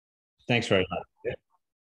Thanks very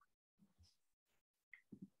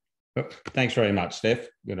much. Thanks very much, Steph.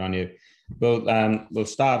 Good on you. We'll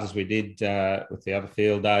start as we did with the other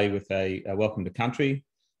field day with a welcome to country.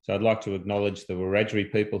 So I'd like to acknowledge the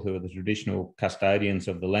Wiradjuri people who are the traditional custodians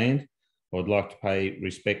of the land. I would like to pay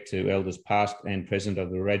respect to elders past and present of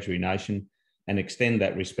the Wiradjuri nation and extend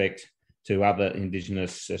that respect to other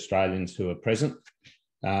Indigenous Australians who are present.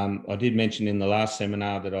 I did mention in the last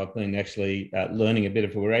seminar that I've been actually learning a bit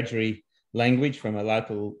of Wiradjuri language from a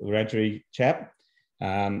local Wiradjuri chap.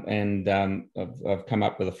 I've come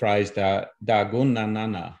up with a phrase, Dagun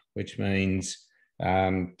Nanana, which means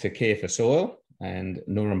to care for soil, and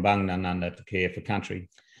Nurambang Nanana, to care for country.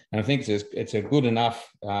 And I think it's a good enough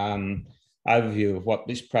overview of what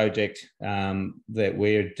this project that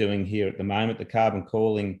we're doing here at the moment, the Carbon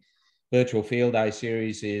Calling Virtual Field Day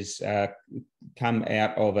series, is come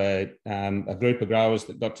out of a group of growers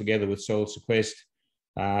that got together with Soil Sequest,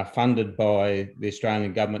 funded by the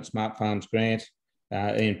Australian Government Smart Farms Grant,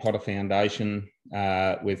 Ian Potter Foundation,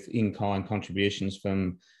 with in-kind contributions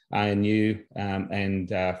from ANU and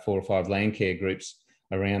 4 or 5 land care groups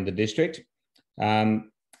around the district. The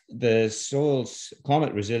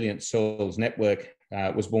Climate Resilient Soils Network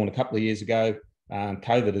was born a couple of years ago.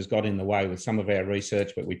 COVID has got in the way with some of our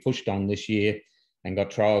research, but we pushed on this year and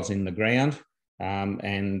got trials in the ground.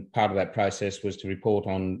 And part of that process was to report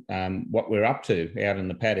on what we're up to out in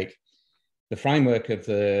the paddock. The framework of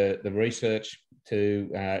the research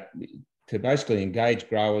to basically engage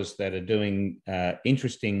growers that are doing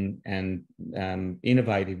interesting and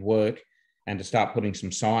innovative work, and to start putting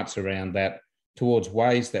some science around that towards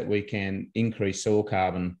ways that we can increase soil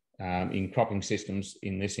carbon in cropping systems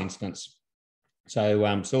in this instance.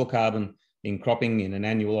 So soil carbon in cropping, in an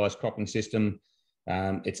annualised cropping system,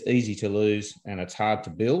 it's easy to lose and it's hard to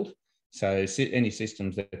build. So any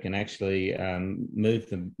systems that can actually move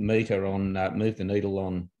the needle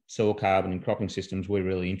on soil carbon in cropping systems, we're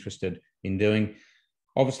really interested in doing.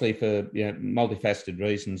 Obviously for multifaceted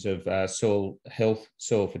reasons of soil health,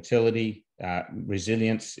 soil fertility,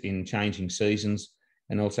 resilience in changing seasons,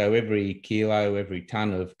 and also every kilo, every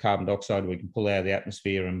tonne of carbon dioxide we can pull out of the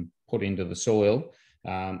atmosphere and put into the soil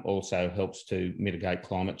also helps to mitigate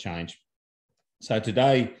climate change. So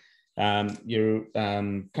today, you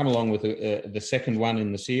come along with the second one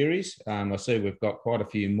in the series. I see we've got quite a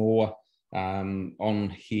few more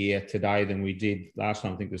on here today than we did last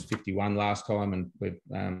time. I think it was 51 last time, and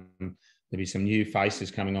there'll be some new faces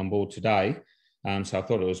coming on board today. So I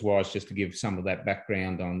thought it was wise just to give some of that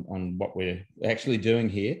background on what we're actually doing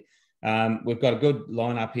here. We've got a good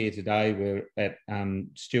lineup here today. We're at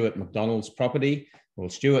Stuart McDonald's property. Well,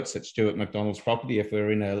 Stuart's at Stuart McDonald's property. If we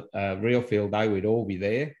were in a real field day, we'd all be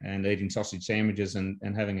there and eating sausage sandwiches and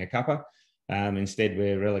having a cuppa. Instead,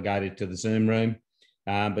 we're relegated to the Zoom room.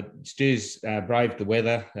 But Stu's braved the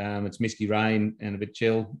weather. It's misty rain and a bit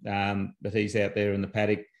chill, but he's out there in the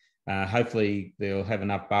paddock. Hopefully, they'll have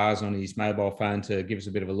enough bars on his mobile phone to give us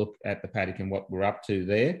a bit of a look at the paddock and what we're up to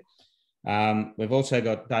there. We've also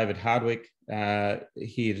got David Hardwick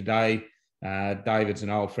here today. David's an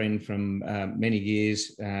old friend from many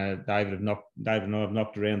years. David and I have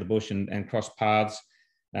knocked around the bush and crossed paths.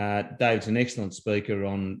 David's an excellent speaker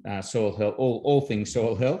on soil health, all things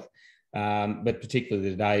soil health, but particularly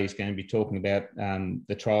today he's going to be talking about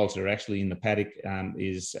the trials that are actually in the paddock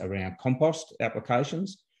is around compost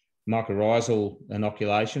applications, mycorrhizal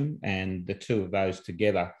inoculation, and the two of those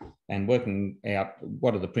together, and working out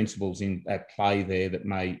what are the principles at play there that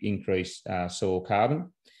may increase soil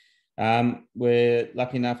carbon. We're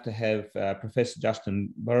lucky enough to have Professor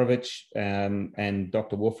Justin Borevitz and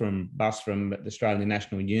Dr. Wolfram from the Australian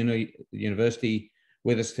National University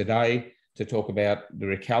with us today to talk about the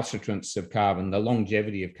recalcitrance of carbon, the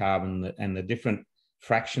longevity of carbon, and the different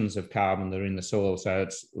fractions of carbon that are in the soil. So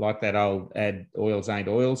it's like that old ad, oils ain't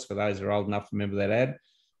oils, for those who are old enough to remember that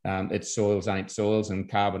ad. It's soils ain't soils and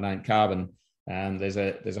carbon ain't carbon. There's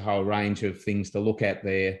a whole range of things to look at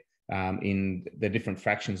there in the different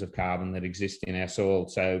fractions of carbon that exist in our soil.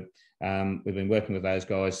 So we've been working with those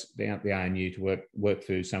guys down at the ANU to work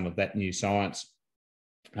through some of that new science.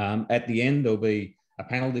 At the end, there'll be a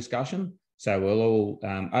panel discussion. So we'll all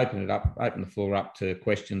open the floor up to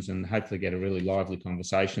questions and hopefully get a really lively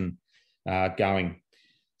conversation going.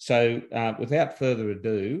 So without further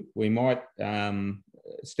ado, we might,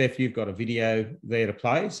 Steph, you've got a video there to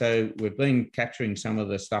play. So we've been capturing some of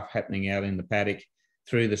the stuff happening out in the paddock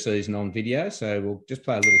through the season on video. So we'll just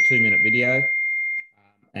play a little 2-minute video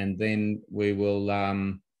and then we will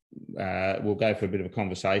we'll go for a bit of a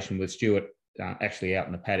conversation with Stuart actually out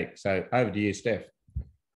in the paddock. So over to you, Steph.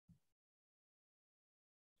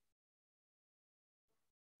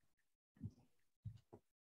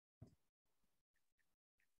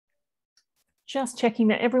 Just checking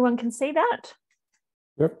that everyone can see that.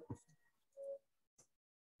 Yep.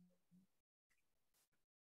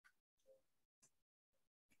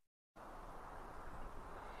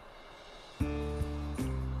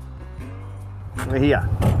 We're here.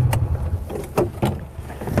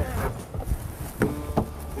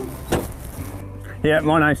 Yeah,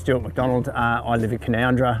 my name's Stuart McDonald. I live at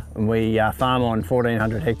Canowindra, and we farm on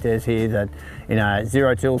 1,400 hectares here that in a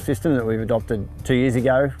zero-till system that we've adopted 2 years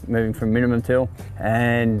ago, moving from minimum till,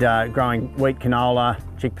 and growing wheat, canola,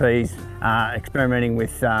 chickpeas, experimenting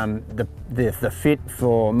with the fit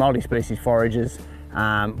for multi-species forages.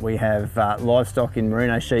 We have livestock in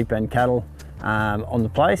merino sheep and cattle on the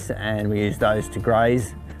place, and we use those to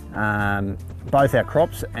graze both our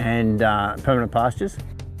crops and permanent pastures.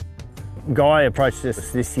 Guy approached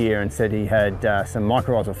us this year and said he had some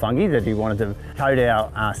mycorrhizal fungi that he wanted to coat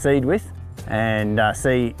our seed with and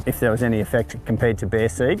see if there was any effect compared to bare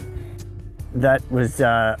seed. That was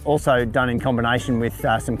also done in combination with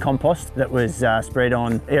some compost that was spread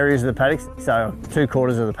on areas of the paddock. So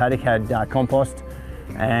 2/4 of the paddock had compost,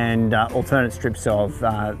 and alternate strips of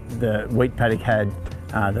the wheat paddock had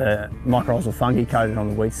the mycorrhizal fungi coated on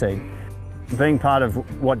the wheat seed. Being part of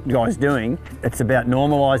what Guy's doing, it's about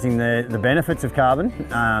normalising the benefits of carbon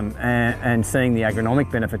and seeing the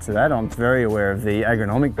agronomic benefits of that. I'm very aware of the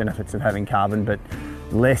agronomic benefits of having carbon, but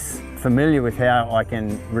less familiar with how I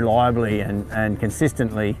can reliably and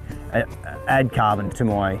consistently add carbon to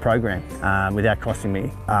my program without costing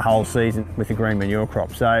me a whole season with a green manure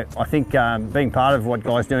crop. So I think being part of what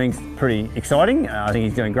Guy's doing is pretty exciting. I think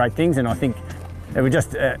he's doing great things, and I think it would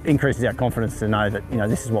just increases our confidence to know that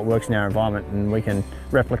this is what works in our environment, and we can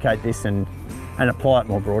replicate this and apply it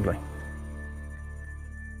more broadly.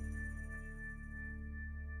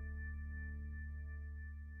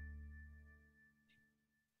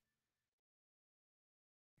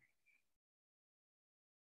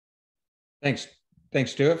 Thanks,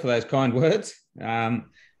 Stuart, for those kind words.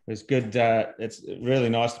 It's good. It's really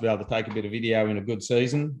nice to be able to take a bit of video in a good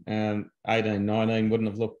season. 18-19 wouldn't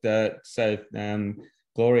have looked so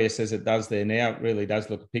glorious as it does there now. It really does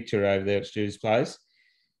look a picture over there at Stu's place.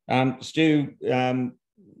 Stu,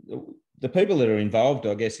 the people that are involved,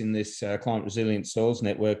 I guess, in this Climate Resilient Soils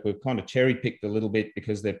Network, we've kind of cherry-picked a little bit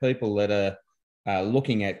because they're people that are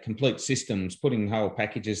looking at complete systems, putting whole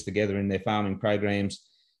packages together in their farming programs.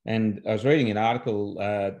 And I was reading an article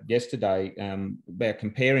yesterday about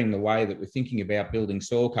comparing the way that we're thinking about building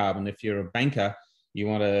soil carbon. If you're a banker, you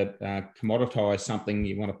want to commoditize something,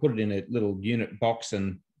 you want to put it in a little unit box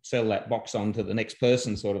and sell that box on to the next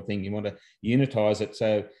person sort of thing. You want to unitize it.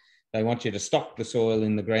 So they want you to stock the soil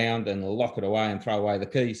in the ground and lock it away and throw away the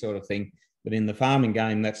key sort of thing. But in the farming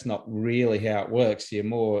game, that's not really how it works. You're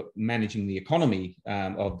more managing the economy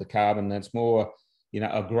of the carbon. That's more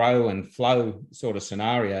a grow and flow sort of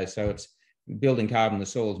scenario. So it's building carbon in the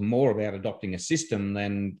soil is more about adopting a system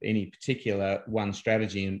than any particular one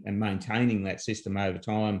strategy and maintaining that system over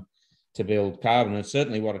time to build carbon. And it's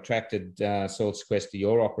certainly what attracted Soil Sequest to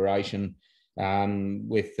your operation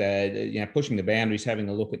with pushing the boundaries, having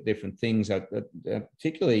a look at different things.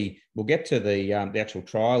 Particularly, we'll get to the actual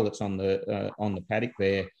trial that's on the paddock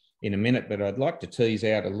there in a minute, but I'd like to tease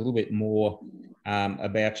out a little bit more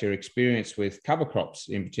about your experience with cover crops,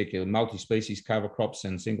 in particular multi-species cover crops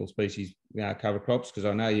and single species cover crops, because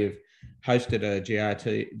I know you've hosted a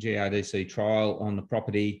GRDC trial on the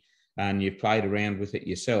property and you've played around with it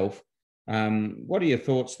yourself. What are your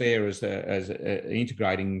thoughts there as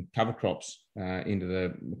integrating cover crops into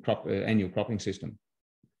the annual cropping system?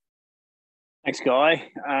 Thanks,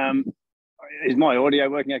 Guy. Is my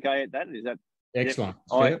audio working okay at that? Is that excellent?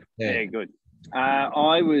 Yeah, good.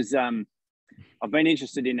 I've been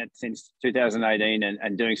interested in it since 2018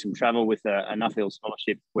 and doing some travel with a Nuffield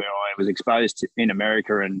scholarship where I was exposed to, in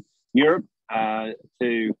America and Europe to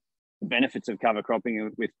the benefits of cover cropping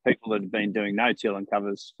with people that have been doing no-till and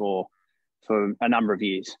covers for a number of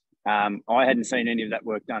years. I hadn't seen any of that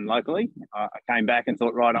work done locally. I came back and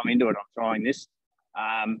thought, right, I'm into it. I'm trying this.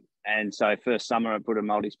 And so first summer, I put a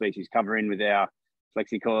multi-species cover in with our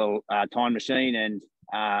FlexiCoil time machine, and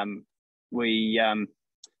we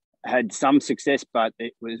had some success, but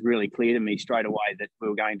it was really clear to me straight away that we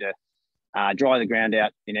were going to dry the ground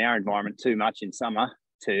out in our environment too much in summer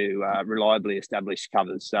to reliably establish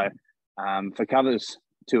covers. So for covers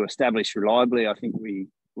to establish reliably, I think we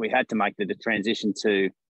had to make the transition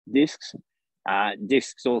to discs.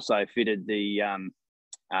 Discs also fitted the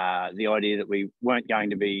idea that we weren't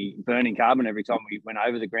going to be burning carbon every time we went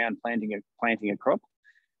over the ground planting a crop.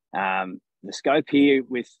 The scope here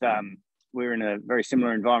we're in a very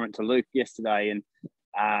similar environment to Luke yesterday, and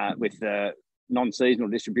with the non-seasonal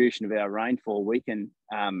distribution of our rainfall, we can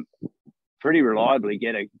pretty reliably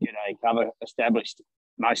get a cover established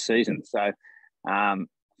most seasons. So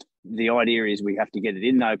the idea is we have to get it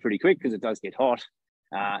in though pretty quick because it does get hot,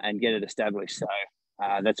 and get it established. So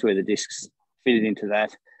that's where the discs fitted into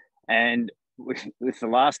that. And with the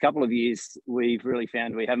last couple of years, we've really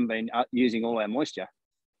found we haven't been using all our moisture.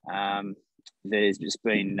 There's just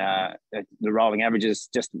been the rolling averages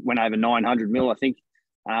just went over 900 mil, I think,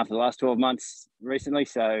 for the last 12 months recently.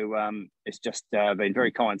 So it's just been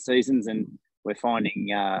very kind seasons, and we're finding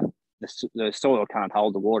the soil can't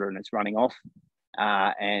hold the water and it's running off,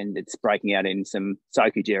 and it's breaking out in some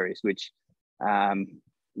soakage areas, which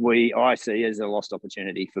I see as a lost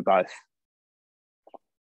opportunity for both.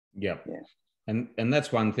 Yeah. And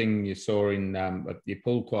that's one thing you saw in, you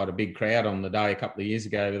pulled quite a big crowd on the day a couple of years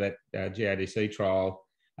ago with that GADC trial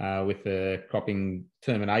with the cropping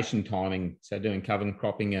termination timing. So doing cover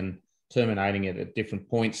cropping and terminating it at different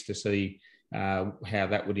points to see how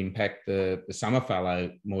that would impact the summer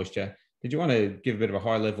fallow moisture. Did you want to give a bit of a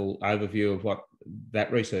high level overview of what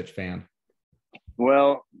that research found?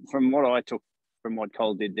 Well, from what I took from what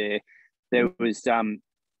Cole did there was the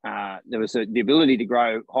ability to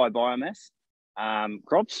grow high biomass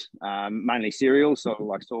crops, mainly cereals, sort of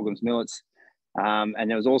like sorghums, millets, and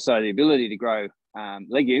there was also the ability to grow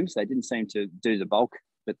legumes. They didn't seem to do the bulk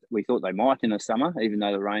that we thought they might in the summer, even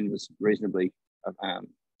though the rain was reasonably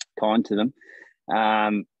kind to them.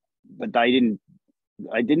 But they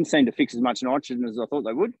didn't seem to fix as much nitrogen as I thought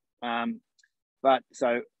they would. But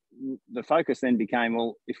so the focus then became,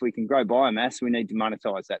 well, if we can grow biomass, we need to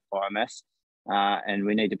monetize that biomass, and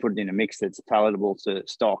we need to put it in a mix that's palatable to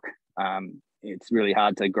stock. It's really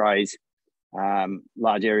hard to graze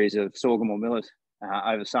large areas of sorghum or millet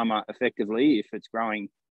over summer effectively. If it's growing,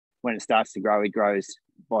 when it starts to grow, it grows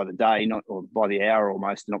by the day, or by the hour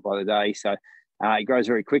almost, not by the day. So it grows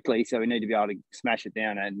very quickly. So we need to be able to smash it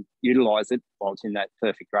down and utilize it while it's in that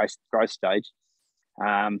perfect growth stage.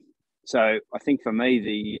 So I think for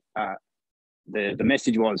me, the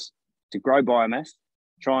message was to grow biomass,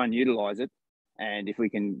 try and utilize it. And if we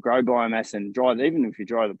can grow biomass and even if you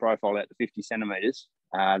dry the profile out to 50 centimetres,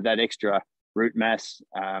 that extra root mass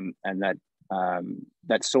and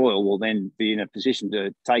that soil will then be in a position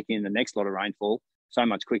to take in the next lot of rainfall so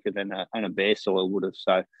much quicker than a bare soil would have.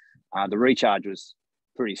 So the recharge was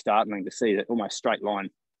pretty startling to see that almost straight line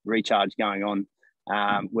recharge going on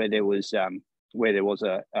where there was a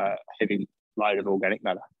heavy load of organic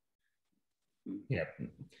matter. Yeah,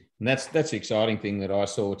 and that's the exciting thing that I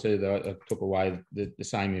saw too. That I took away the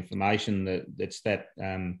same information, that's that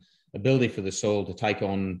ability for the soil to take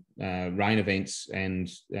on rain events and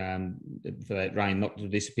for that rain not to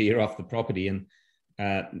disappear off the property. And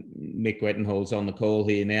Mick Wettenhall's on the call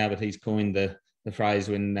here now, but he's coined the phrase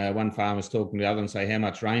when one farmer's talking to the other and say, "How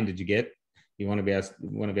much rain did you get?" You want to be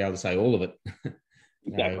able to say all of it.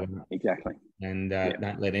 Exactly. And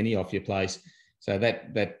don't let any off your place. So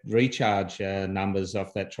that recharge numbers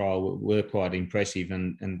off that trial were quite impressive,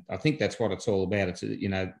 and I think that's what it's all about. It's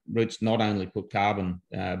roots not only put carbon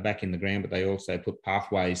back in the ground, but they also put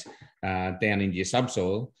pathways down into your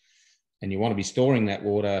subsoil, and you want to be storing that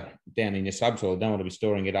water down in your subsoil. Don't want to be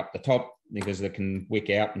storing it up the top because it can wick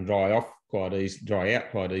out and dry out quite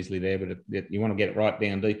easily there. But you want to get it right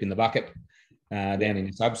down deep in the bucket. Down in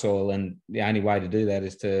the subsoil, and the only way to do that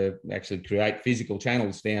is to actually create physical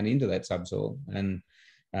channels down into that subsoil, and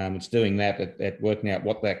it's doing that at working out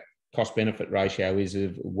what that cost benefit ratio is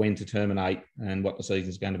of when to terminate and what the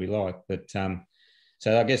season's going to be like. But so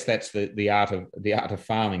I guess that's the art of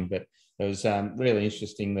farming. But it was really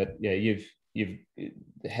interesting that you've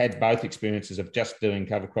had both experiences of just doing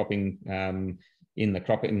cover cropping in the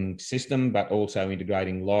cropping system, but also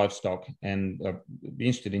integrating livestock. And I'd be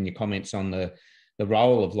interested in your comments on the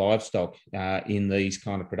role of livestock in these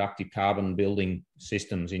kind of productive carbon building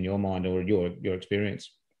systems in your mind, or your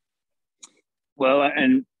experience. Well,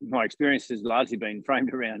 and my experience has largely been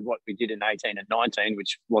framed around what we did in 18 and 19,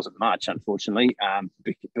 which wasn't much, unfortunately.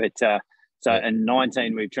 So in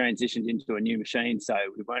 19, we've transitioned into a new machine. So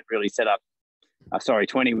we weren't really set up,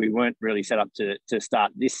 20, we weren't really set up to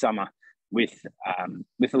start this summer with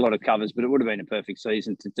a lot of covers, but it would have been a perfect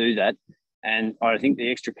season to do that. And I think the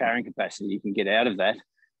extra carrying capacity you can get out of that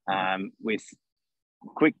with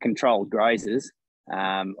quick controlled grazers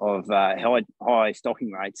of high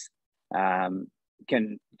stocking rates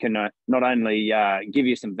can not only give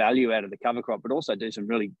you some value out of the cover crop, but also do some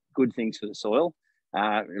really good things for the soil.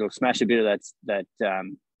 It'll smash a bit of that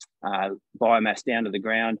biomass down to the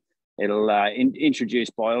ground. It'll introduce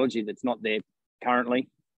biology that's not there currently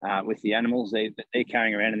with the animals they're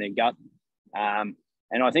carrying around in their gut.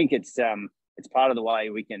 And I think it's it's part of the way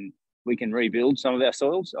we can rebuild some of our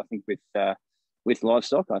soils. I think with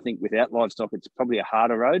livestock, I think without livestock, it's probably a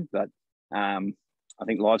harder road, but I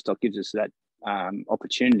think livestock gives us that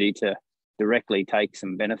opportunity to directly take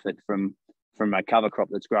some benefit from a cover crop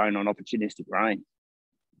that's grown on opportunistic rain.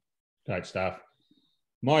 Great stuff.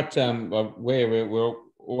 Might we're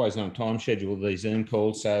always on a time schedule with these Zoom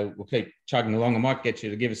calls, so we'll keep chugging along. I might get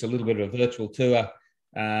you to give us a little bit of a virtual tour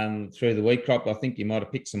through the wheat crop. I think you might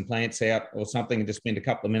have picked some plants out or something and just spend a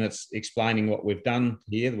couple of minutes explaining what we've done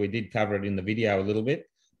here. We did cover it in the video a little bit,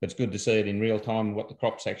 but it's good to see it in real time, what the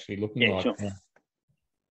crop's actually looking like. Sure.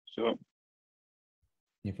 Sure.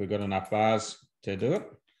 If we've got enough bars to do it.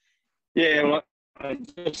 Yeah, well, I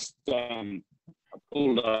just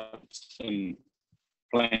pulled up some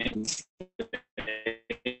plants.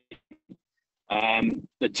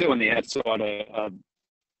 The two on the outside are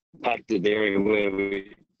impacted area where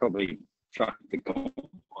we probably truck the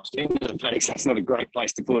compost in. The paddocks, that's not a great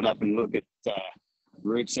place to pull it up and look at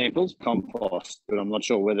root samples, compost, but I'm not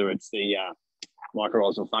sure whether it's the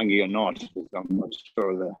mycorrhizal fungi or not, because I'm not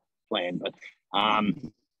sure of the plan. But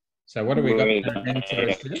so what do we got?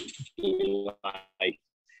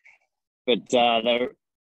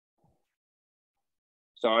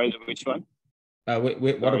 Sorry, which one?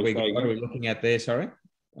 What are we looking at there? Sorry,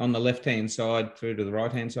 on the left-hand side through to the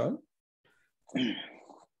right-hand side.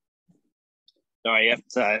 Sorry, yep.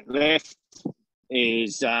 So left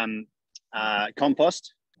is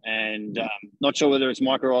compost, and not sure whether it's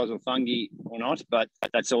mycorrhizal fungi or not, but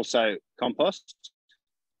that's also compost.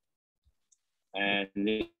 And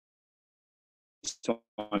this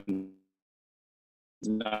one,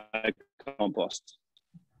 no compost.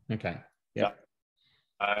 Okay. Yeah.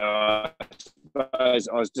 I suppose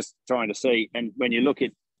I was just trying to see, and when you look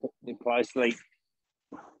at it closely,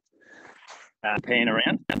 pan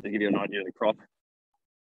around to give you an idea of the crop.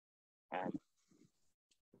 So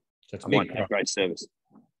it's I might have great service.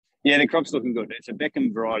 Yeah, the crop's looking good. It's a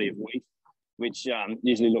Beckham variety of wheat, which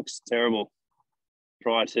usually looks terrible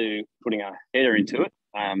prior to putting a header into it.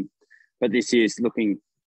 But this year's looking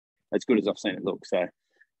as good as I've seen it look. So,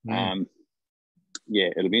 yeah,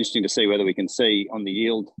 it'll be interesting to see whether we can see on the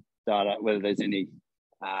yield data whether there's any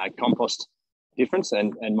compost difference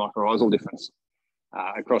and mycorrhizal difference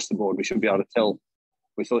across the board. We should be able to tell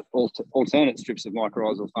with alternate strips of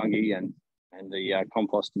mycorrhizal fungi and the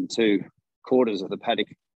compost in 2/4 of the paddock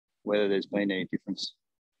whether there's been any difference,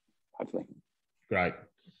 hopefully. Great.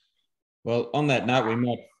 Well, on that note, we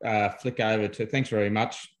might flick over to, thanks very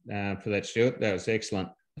much for that, Stuart. That was excellent.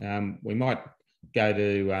 We might go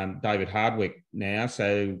to David Hardwick now.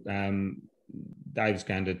 So Dave's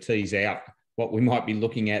going to tease out what we might be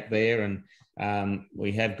looking at there. And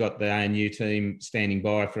we have got the ANU team standing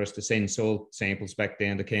by for us to send soil samples back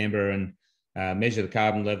down to Canberra and measure the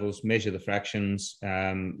carbon levels, measure the fractions,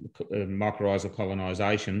 mycorrhizal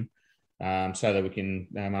colonisation, so that we can,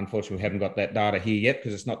 unfortunately, we haven't got that data here yet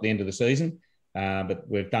because it's not the end of the season, but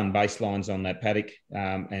we've done baselines on that paddock,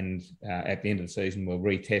 and at the end of the season, we'll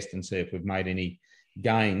retest and see if we've made any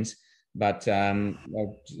gains. But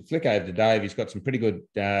I'll flick over to Dave. He's got some pretty good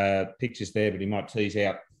pictures there, but he might tease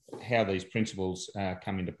out how these principles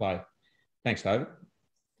come into play. Thanks, David.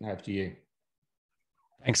 Over to you.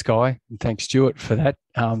 Thanks, Guy, and thanks, Stuart, for that.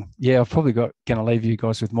 Yeah, I've probably going to leave you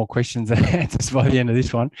guys with more questions than answers by the end of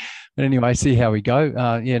this one. But anyway, see how we go.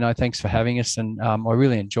 Yeah, no, thanks for having us. And I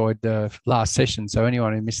really enjoyed the last session. So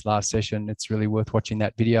anyone who missed last session, it's really worth watching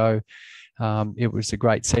that video. It was a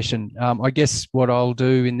great session. I guess what I'll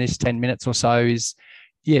do in this 10 minutes or so is,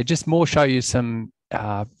 yeah, just more show you some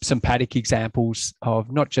paddock examples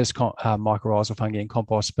of not just mycorrhizal fungi and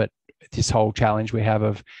compost, but this whole challenge we have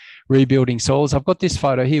of rebuilding soils. I've got this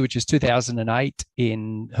photo here, which is 2008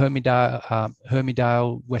 in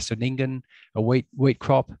Hermidale, Western Ingan, a wheat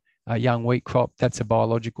crop, a young wheat crop. That's a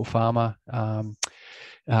biological farmer.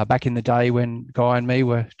 Back in the day when Guy and me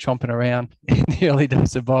were chomping around in the early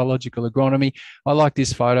days of biological agronomy. I like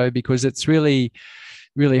this photo because it's really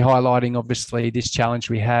highlighting, obviously, this challenge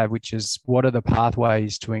we have, which is what are the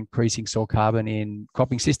pathways to increasing soil carbon in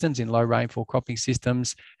cropping systems, in low rainfall cropping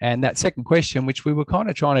systems? And that second question, which we were kind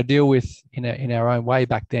of trying to deal with in our own way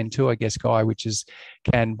back then too, I guess, Guy, which is,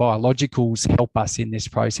 can biologicals help us in this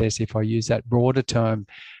process, if I use that broader term?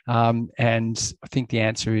 And I think the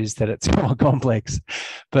answer is that it's more complex,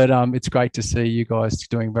 but it's great to see you guys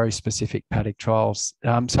doing very specific paddock trials.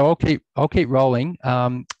 So I'll keep rolling.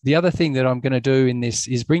 The other thing that I'm going to do in this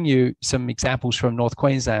is bring you some examples from North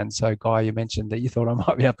Queensland. So Guy, you mentioned that you thought I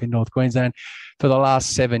might be up in North Queensland. For the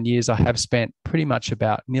last 7 years, I have spent pretty much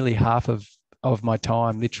about nearly half of of my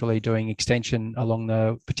time, literally doing extension along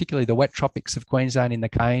particularly the wet tropics of Queensland in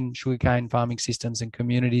the sugarcane farming systems and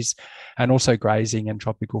communities, and also grazing and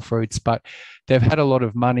tropical fruits. But they've had a lot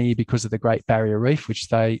of money because of the Great Barrier Reef, which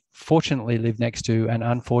they fortunately live next to, and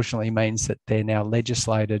unfortunately means that they're now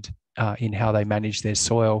legislated in how they manage their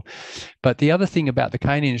soil. But the other thing about the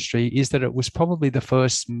cane industry is that it was probably the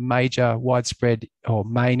first major widespread or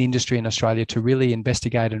main industry in Australia to really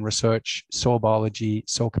investigate and research soil biology,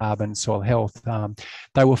 soil carbon, soil health.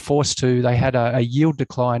 They were forced to. They had a yield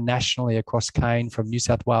decline nationally across cane from New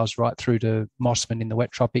South Wales right through to Mossman in the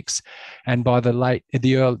wet tropics, and by the late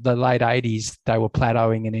 80s they were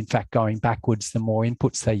plateauing and in fact going backwards the more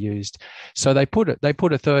inputs they used. So they put a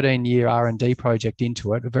 13-year R&D project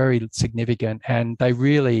into it, very significant, and they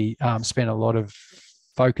really spent a lot of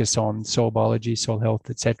focus on soil biology, soil health,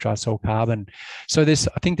 etc., soil carbon. So I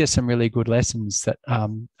think there's some really good lessons that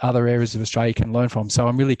other areas of Australia can learn from. So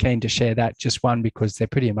I'm really keen to share that, just one, because they're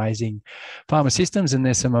pretty amazing farmer systems and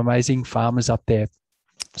there's some amazing farmers up there.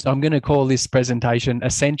 So I'm going to call this presentation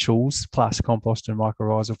Essentials plus Compost and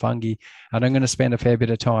Mycorrhizal Fungi, and I'm going to spend a fair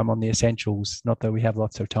bit of time on the essentials, not that we have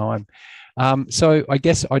lots of time. So I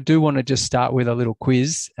guess I do want to just start with a little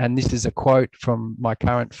quiz, and this is a quote from my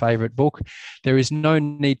current favourite book. There is no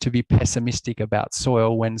need to be pessimistic about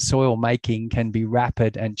soil when soil making can be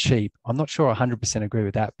rapid and cheap. I'm not sure I 100% agree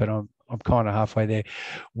with that, but I'm kind of halfway there.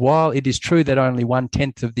 While it is true that only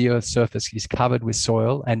 1/10 of the Earth's surface is covered with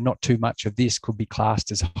soil, and not too much of this could be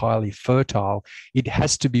classed as highly fertile, it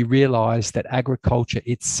has to be realised that agriculture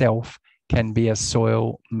itself can be a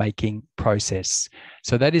soil making process.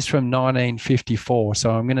 So that is from 1954.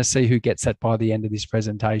 So I'm going to see who gets that by the end of this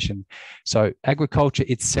presentation. So agriculture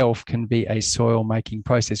itself can be a soil making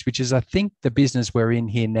process, which is, I think, the business we're in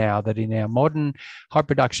here now, that in our modern high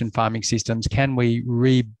production farming systems, can we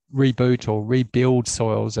reboot or rebuild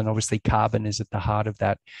soils? And obviously carbon is at the heart of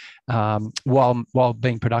that, while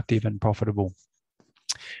being productive and profitable.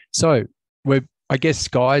 So I guess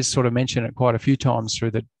Guy's sort of mentioned it quite a few times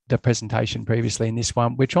through the presentation previously in this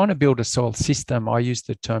one. We're trying to build a soil system. I use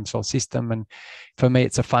the term soil system, and for me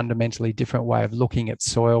it's a fundamentally different way of looking at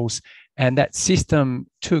soils. And that system,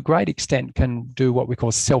 to a great extent, can do what we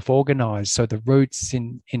call self-organize. So the roots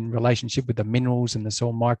in relationship with the minerals and the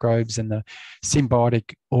soil microbes and the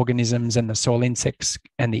symbiotic organisms and the soil insects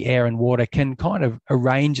and the air and water can kind of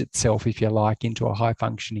arrange itself, if you like, into a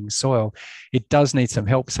high-functioning soil. It does need some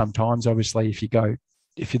help sometimes. Obviously,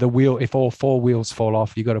 if all four wheels fall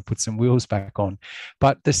off, you've got to put some wheels back on.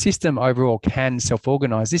 But the system overall can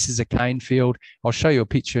self-organize. This is a cane field. I'll show you a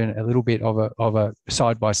picture in a little bit of a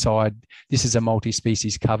side-by-side. This is a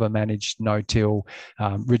multi-species cover managed no-till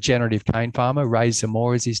regenerative cane farmer. Ray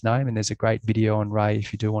Zamora is his name, and there's a great video on Ray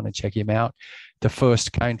if you do want to check him out. The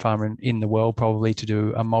first cane farmer in the world probably to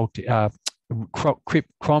do a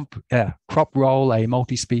crop roll, a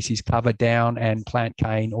multi-species cover down and plant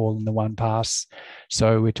cane all in the one pass.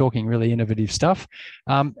 So we're talking really innovative stuff.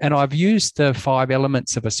 And I've used the 5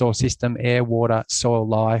 elements of a soil system: air, water, soil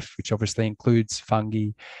life, which obviously includes fungi,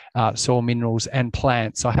 soil minerals and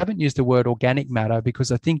plants. I haven't used the word organic matter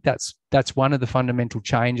because I think that's one of the fundamental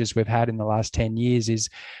changes we've had in the last 10 years is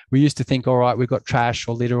we used to think, all right, we've got trash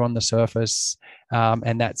or litter on the surface,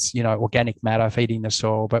 and that's, organic matter feeding the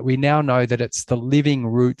soil. But we now know that it's the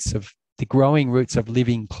growing roots of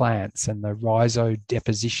living plants and the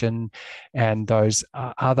rhizodeposition and those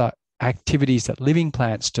other activities that living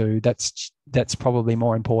plants do. That's probably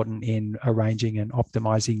more important in arranging and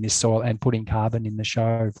optimizing this soil and putting carbon in the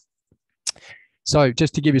show. So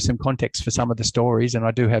just to give you some context for some of the stories, and I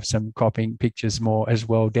do have some cropping pictures more as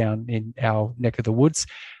well down in our neck of the woods.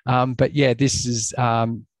 But yeah, this is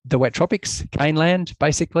the wet tropics, cane land,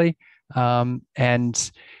 basically.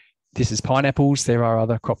 And this is pineapples. There are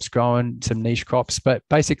other crops growing, some niche crops, but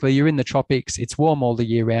basically you're in the tropics. It's warm all the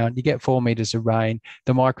year round. You get 4 meters of rain.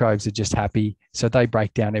 The microbes are just happy. So they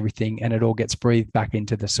break down everything and it all gets breathed back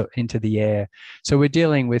into the air. So we're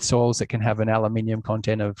dealing with soils that can have an aluminium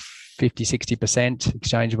content of 50, 60%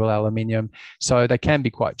 exchangeable aluminium. So they can be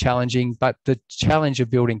quite challenging, but the challenge of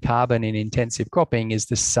building carbon in intensive cropping is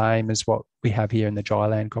the same as what we have here in the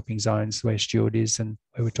dryland cropping zones where Stuart is and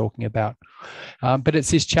where we're talking about. But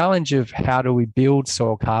it's this challenge of how do we build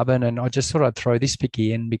soil carbon? And I just thought I'd throw this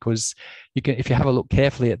picky in because you can, if you have a look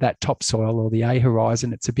carefully at that topsoil or the A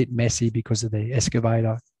horizon, it's a bit messy because of the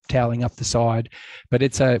excavator toweling up the side, but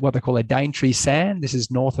it's what they call a Daintree sand. This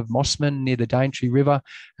is north of Mossman near the Daintree River.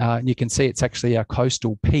 And you can see it's actually a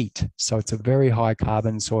coastal peat. So it's a very high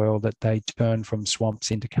carbon soil that they turned from swamps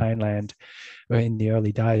into cane land in the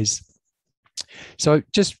early days. So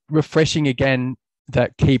just refreshing again,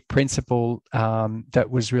 that key principle that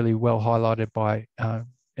was really well highlighted by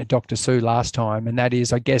Dr. Sue last time, and that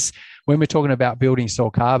is, I guess, when we're talking about building soil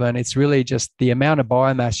carbon, it's really just the amount of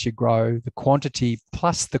biomass you grow, the quantity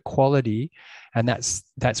plus the quality, and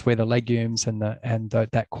that's where the legumes and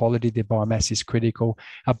that quality of the biomass is critical.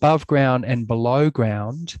 Above ground and below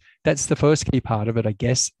ground, that's the first key part of it, I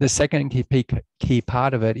guess. The second key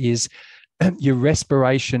part of it is your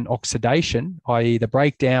respiration oxidation, i.e. the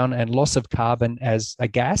breakdown and loss of carbon as a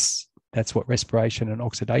gas. That's what respiration and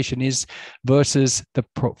oxidation is, versus the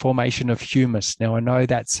formation of humus. Now, I know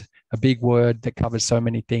that's a big word that covers so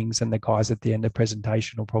many things, and the guys at the end of the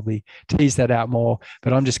presentation will probably tease that out more,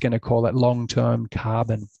 but I'm just going to call it long-term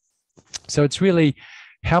carbon. So it's really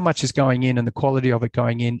how much is going in and the quality of it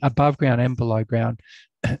going in above ground and below ground,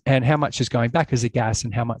 and how much is going back as a gas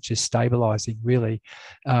and how much is stabilizing, really.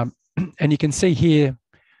 And you can see here,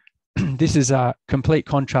 this is a complete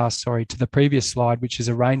contrast, to the previous slide, which is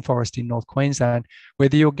a rainforest in North Queensland, where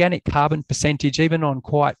the organic carbon percentage, even on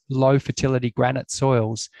quite low fertility granite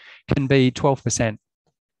soils, can be 12%.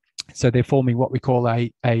 So they're forming what we call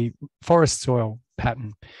a forest soil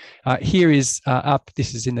pattern. Here is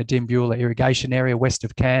this is in the Dimbula irrigation area west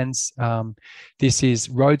of Cairns. This is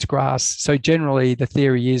Rhodes grass. So generally the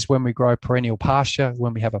theory is when we grow perennial pasture,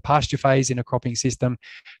 when we have a pasture phase in a cropping system,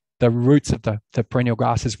 the roots of the perennial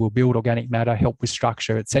grasses will build organic matter, help with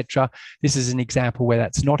structure, etc. This is an example where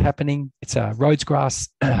that's not happening. It's a Rhodes grass,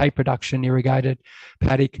 hay production irrigated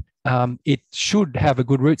paddock. It should have a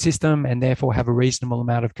good root system and therefore have a reasonable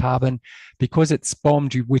amount of carbon. Because it's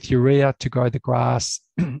bombed with urea to grow the grass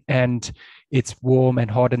and it's warm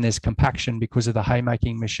and hot and there's compaction because of the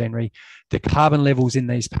haymaking machinery, the carbon levels in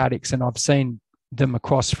these paddocks, and I've seen them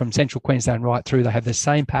across from central Queensland right through, they have the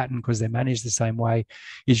same pattern because they're managed the same way,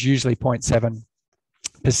 is usually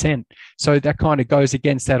 0.7%. So that kind of goes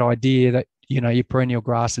against that idea that, your perennial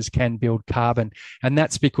grasses can build carbon. And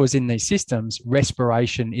that's because in these systems,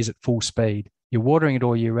 respiration is at full speed. You're watering it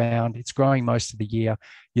all year round. It's growing most of the year.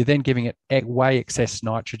 You're then giving it way excess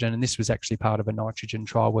nitrogen. And this was actually part of a nitrogen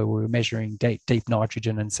trial where we were measuring deep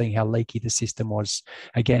nitrogen and seeing how leaky the system was,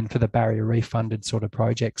 again, for the barrier reef funded sort of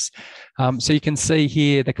projects. So you can see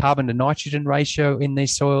here the carbon to nitrogen ratio in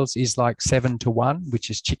these soils is like 7:1, which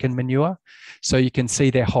is chicken manure. So you can see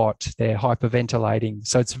they're hot, they're hyperventilating.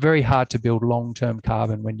 So it's very hard to build long-term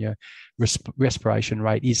carbon when your respiration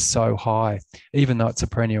rate is so high, even though it's a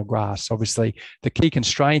perennial grass. Obviously, the key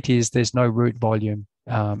constraint is there's no root volume,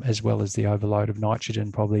 as well as the overload of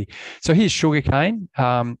nitrogen probably. So here's sugarcane.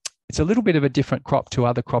 It's a little bit of a different crop to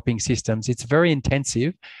other cropping systems. It's very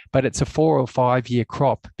intensive, but it's a 4 or 5 year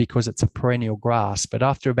crop because it's a perennial grass. But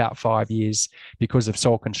after about 5 years, because of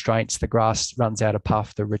soil constraints, the grass runs out of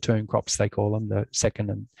puff, the return crops, they call them, the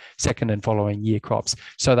second and following year crops.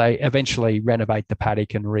 So they eventually renovate the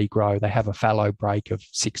paddock and regrow. They have a fallow break of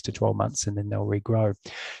 6 to 12 months and then they'll regrow.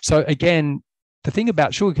 So again, the thing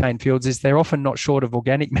about sugarcane fields is they're often not short of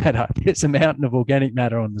organic matter. There's a mountain of organic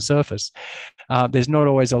matter on the surface. There's not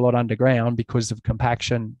always a lot underground because of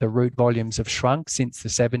compaction. The root volumes have shrunk since the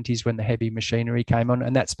 70s when the heavy machinery came on,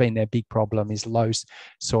 and that's been their big problem, is low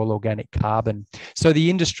soil organic carbon. So the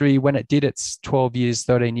industry, when it did its 12 years,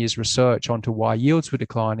 13 years research onto why yields were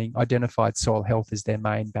declining, identified soil health as their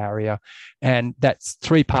main barrier. And that's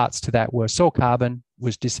 3 parts to that were soil carbon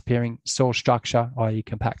was disappearing, soil structure, i.e.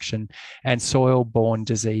 compaction, and soil-borne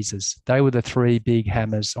diseases. They were the 3 big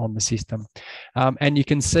hammers on the system. And you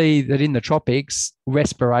can see that in the tropics,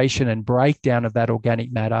 respiration and breakdown of that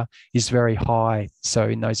organic matter is very high. So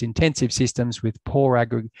in those intensive systems with poor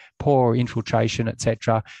infiltration,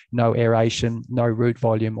 etc., no aeration, no root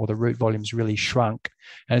volume, or the root volume's really shrunk.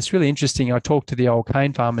 And it's really interesting. I talked to the old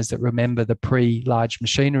cane farmers that remember the pre-large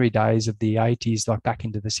machinery days of the 80s, like back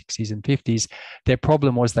into the 60s and 50s. Their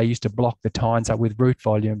problem was they used to block the tines up with root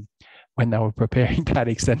volume when they were preparing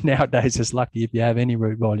paddocks, and nowadays it's lucky if you have any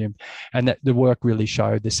root volume. And that the work really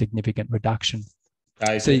showed the significant reduction.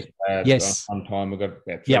 So, yes. On time, we've got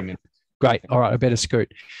about 3 minutes. Great. All right, I better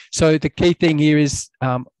scoot. So the key thing here is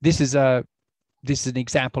this is an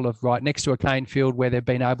example of right next to a cane field where they've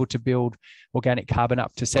been able to build organic carbon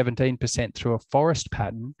up to 17% through a forest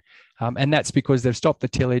pattern. And that's because they've stopped the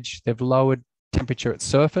tillage, they've lowered temperature at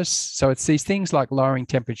surface. So it's these things like lowering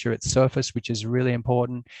temperature at surface, which is really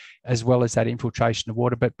important, as well as that infiltration of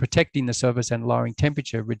water, but protecting the surface and lowering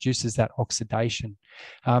temperature reduces that oxidation.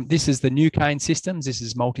 This is the new cane systems. This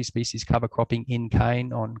is multi-species cover cropping in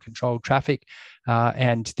cane on controlled traffic.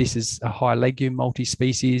 And this is a high legume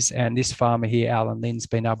multi-species. And this farmer here, Alan Lynn's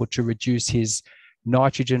been able to reduce his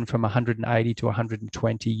nitrogen from 180 to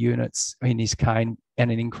 120 units in his cane,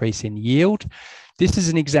 and an increase in yield. This is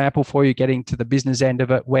an example for you getting to the business end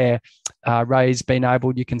of it, where Ray's been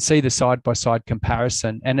able, you can see the side-by-side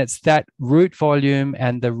comparison, and it's that root volume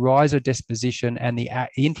and the rhizodisposition and the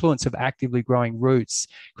influence of actively growing roots,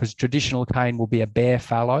 because traditional cane will be a bare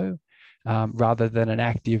fallow rather than an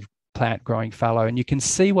active plant growing fallow. And you can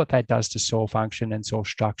see what that does to soil function and soil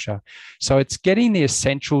structure. So it's getting the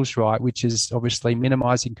essentials right, which is obviously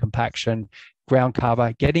minimizing compaction, ground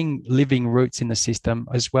cover, getting living roots in the system,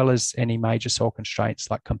 as well as any major soil constraints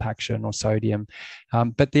like compaction or sodium.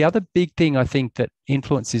 But the other big thing I think that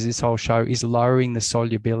influences this whole show is lowering the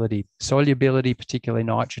solubility. Solubility, particularly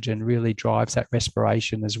nitrogen, really drives that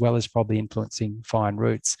respiration, as well as probably influencing fine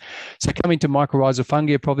roots. So coming to mycorrhizal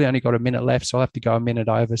fungi, I've probably only got a minute left, so I'll have to go a minute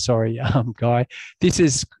over. Sorry, Guy. This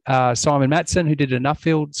is Simon Matson, who did a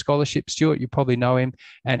Nuffield scholarship. Stuart, you probably know him,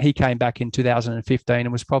 and he came back in 2015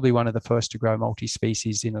 and was probably one of the first to grow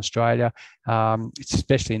multi-species in Australia,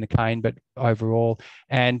 especially in the cane, but overall.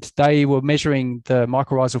 And they were measuring the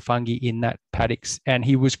mycorrhizal fungi in that paddocks, and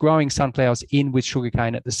he was growing sunflowers in with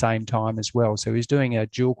sugarcane at the same time as well. So he was doing a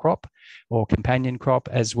dual crop or companion crop,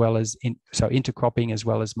 as well as intercropping, as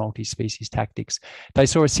well as multi-species tactics. They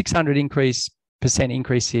saw a 600%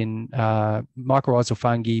 increase in mycorrhizal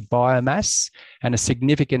fungi biomass, and a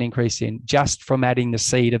significant increase in just from adding the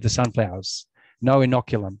seed of the sunflowers, no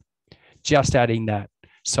inoculum, just adding that.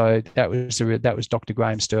 So that was Dr.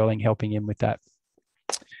 Graham Sterling helping him with that.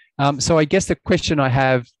 So I guess the question I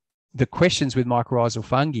have, the questions with mycorrhizal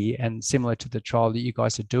fungi, and similar to the trial that you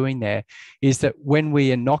guys are doing there, is that when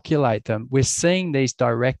we inoculate them, we're seeing these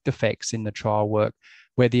direct effects in the trial work,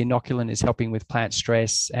 where the inoculant is helping with plant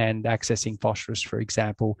stress and accessing phosphorus, for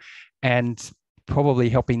example, and probably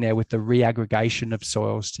helping there with the reaggregation of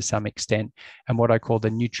soils to some extent, and what I call the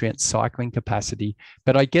nutrient cycling capacity.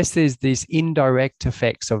 But I guess there's these indirect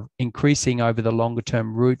effects of increasing over the longer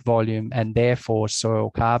term root volume, and therefore soil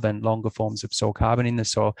carbon, longer forms of soil carbon in the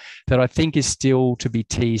soil, that I think is still to be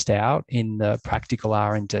teased out in the practical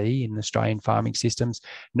R&D in Australian farming systems.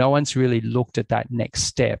 No one's really looked at that next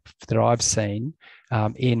step that I've seen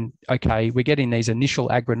okay, we're getting these initial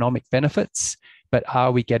agronomic benefits, but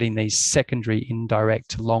are we getting these secondary,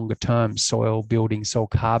 indirect, longer term soil building, soil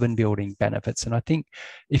carbon building benefits? And I think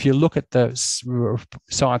if you look at the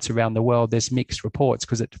science around the world, there's mixed reports,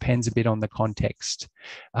 because it depends a bit on the context.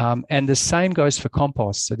 And the same goes for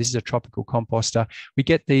compost. So this is a tropical composter. We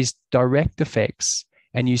get these direct effects,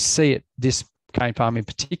 and you see it, this cane farm in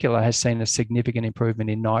particular has seen a significant improvement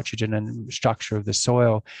in nitrogen and structure of the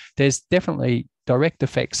soil. There's definitely direct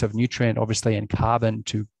effects of nutrient, obviously, and carbon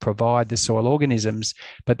to provide the soil organisms,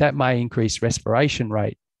 but that may increase respiration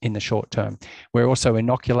rate in the short term. We're also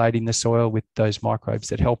inoculating the soil with those microbes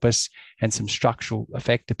that help us, and some structural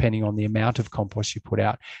effect depending on the amount of compost you put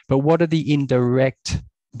out. But what are the indirect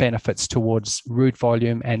benefits towards root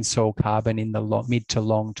volume and soil carbon in the mid to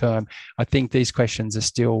long term? I think these questions are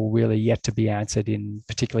still really yet to be answered in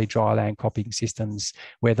particularly dry land cropping systems,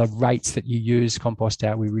 where the rates that you use compost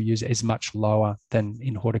out, we reuse, is much lower than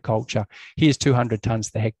in horticulture. Here's 200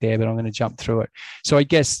 tonnes per hectare, but I'm going to jump through it. So I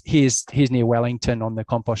guess here's near Wellington on the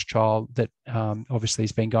compost trial that obviously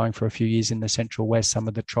has been going for a few years in the Central West, some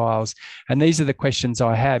of the trials. And these are the questions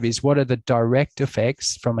I have, is what are the direct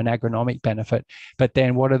effects from an agronomic benefit, but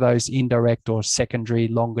then what are those indirect or secondary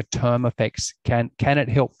longer term effects? Can it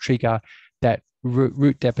help trigger that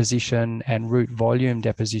root deposition and root volume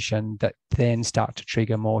deposition that then start to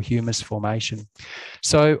trigger more humus formation?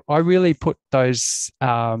 So I really put those,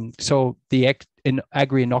 in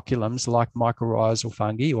agri-inoculums like mycorrhizal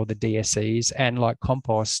fungi or the DSEs, and like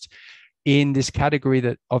compost, in this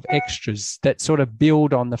category of extras that sort of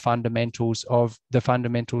build on the fundamentals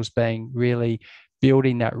being really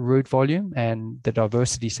building that root volume, and the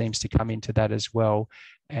diversity seems to come into that as well,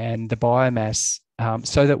 and the biomass,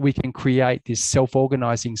 so that we can create this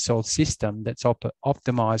self-organizing soil system that's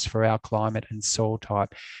optimized for our climate and soil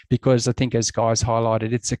type. Because I think, as Guy's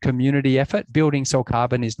highlighted, it's a community effort. Building soil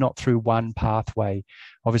carbon is not through one pathway.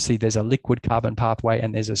 Obviously, there's a liquid carbon pathway,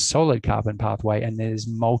 and there's a solid carbon pathway, and there's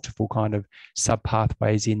multiple kind of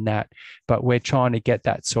sub-pathways in that. But we're trying to get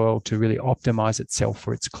that soil to really optimize itself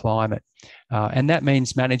for its climate. And that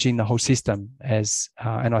means managing the whole system,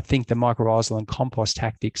 and I think the mycorrhizal and compost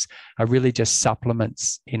tactics are really just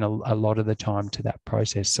supplements in a lot of the time to that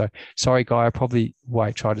process. So sorry, Guy, I probably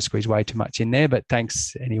tried to squeeze way too much in there, but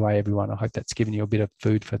thanks anyway, everyone. I hope that's given you a bit of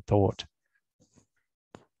food for thought.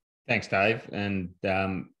 Thanks, Dave. And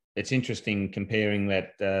it's interesting comparing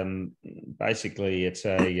that. Basically, it's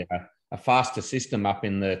a a faster system up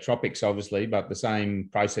in the tropics, obviously, but the same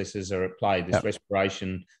processes are at play. This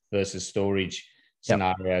respiration versus storage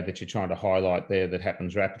scenario that you're trying to highlight there, that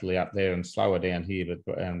happens rapidly up there and slower down here, but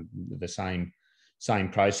the same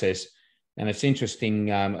process. And it's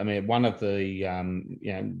interesting. I mean, one of the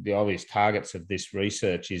the obvious targets of this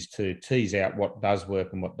research is to tease out what does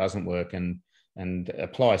work and what doesn't work, and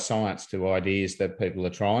apply science to ideas that people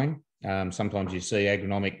are trying. Sometimes you see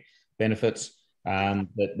agronomic benefits,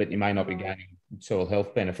 but you may not be gaining soil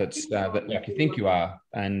health benefits that like you think you are,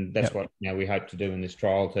 and that's what we hope to do in this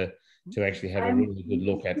trial, to actually have a really good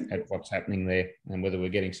look at what's happening there and whether we're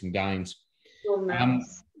getting some gains.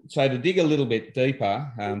 So to dig a little bit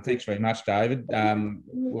deeper, thanks very much, David.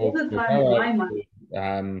 We'll go over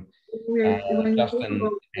to Justin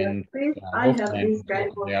and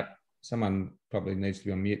Wolfram. Someone probably needs to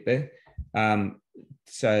be on mute there.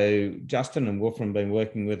 So Justin and Wolfram have been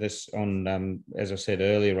working with us on, as I said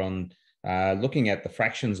earlier, on looking at the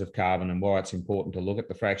fractions of carbon and why it's important to look at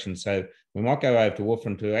the fractions. So we might go over to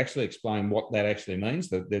Wolfram to actually explain what that actually means,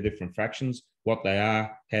 the different fractions, what they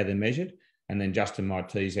are, how they're measured, and then Justin might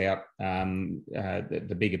tease out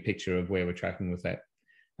the bigger picture of where we're tracking with that.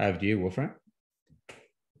 Over to you, Wolfram.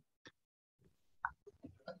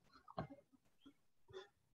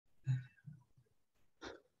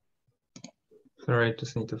 Sorry, I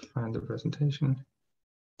just need to find the presentation.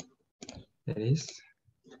 It is.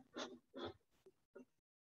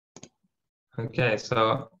 Okay,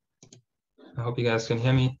 so I hope you guys can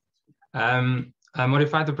hear me. I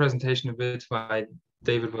modified the presentation a bit while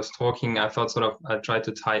David was talking. I thought I tried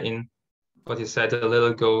to tie in what he said a little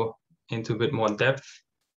ago into a bit more depth.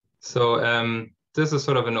 So this is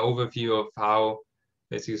sort of an overview of how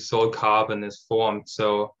basically soil carbon is formed.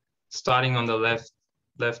 So starting on the left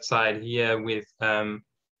side here with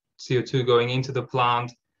CO2 going into the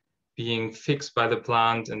plant, being fixed by the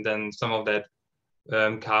plant, and then some of that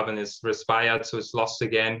carbon is respired, so it's lost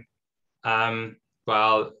again,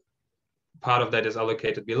 while part of that is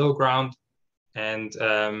allocated below ground, and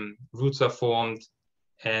roots are formed,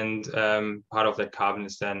 and part of that carbon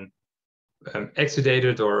is then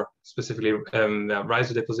exudated, or specifically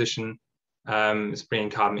rhizal deposition is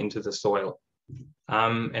bringing carbon into the soil.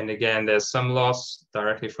 And again, there's some loss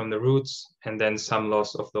directly from the roots, and then some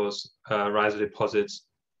loss of those rhizal deposits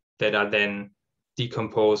that are then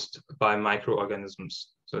decomposed by microorganisms.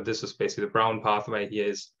 So this is basically the brown pathway here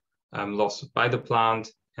is lost by the plant,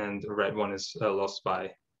 and the red one is lost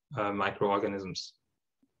by microorganisms.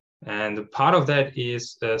 And part of that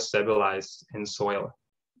is stabilized in soil.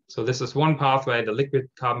 So this is one pathway, the liquid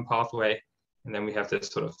carbon pathway, and then we have this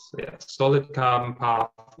sort of solid carbon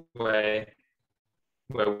pathway,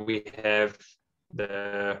 where we have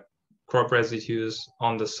the crop residues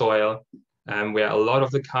on the soil, where a lot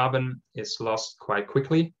of the carbon is lost quite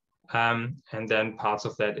quickly, and then parts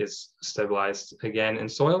of that is stabilized again in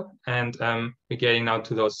soil. And we're getting now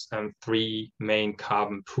to those three main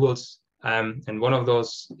carbon pools, and one of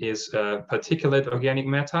those is particulate organic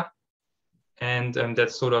matter, and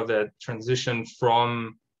that's sort of the transition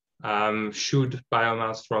from shoot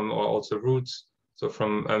biomass or also roots, so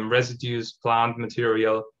from residues, plant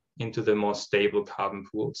material, into the more stable carbon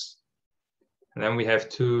pools. And then we have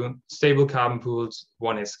two stable carbon pools.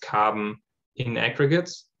 One is carbon in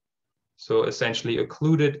aggregates, so essentially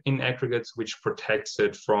occluded in aggregates, which protects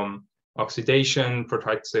it from oxidation,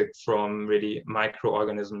 protects it from really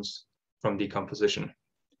microorganisms from decomposition.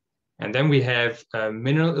 And then we have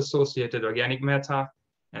mineral-associated organic matter,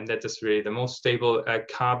 and that is really the most stable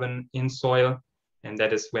carbon in soil. And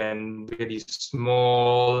that is when really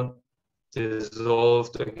small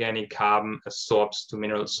dissolved organic carbon absorbs to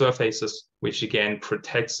mineral surfaces, which again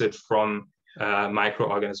protects it from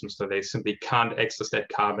microorganisms, so they simply can't access that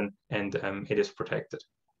carbon, and it is protected.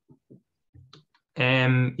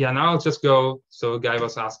 And now I'll just go. So a guy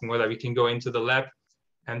was asking whether we can go into the lab,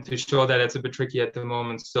 and to show that it's a bit tricky at the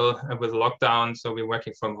moment still with lockdown, so we're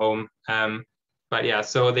working from home. But yeah,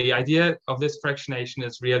 so the idea of this fractionation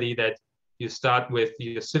is really that you start with,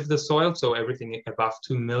 you sieve the soil, so everything above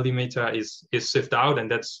 2 millimeter is sieved out, and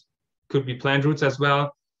that's could be plant roots as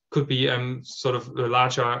well, could be sort of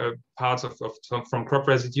larger parts from crop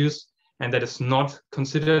residues, and that is not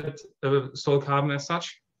considered soil carbon as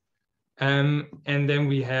such. And then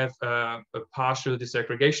we have a partial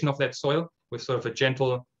disaggregation of that soil with sort of a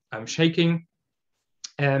gentle shaking,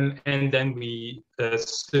 and then we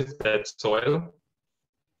sieve that soil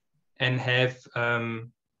and have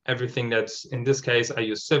everything that's, in this case, I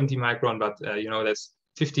use 70 micron, but that's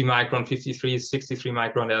 50 micron, 53, 63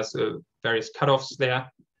 micron, there's various cutoffs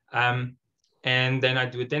there. And then I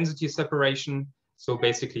do a density separation. So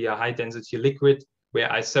basically a high density liquid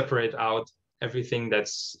where I separate out everything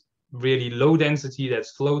that's really low density,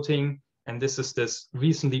 that's floating. And this is this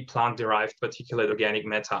recently plant-derived particulate organic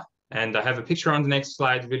matter. And I have a picture on the next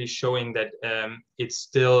slide really showing that it's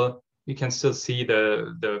still, you can still see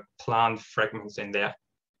the plant fragments in there.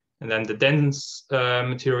 And then the dense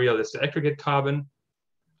material is the aggregate carbon,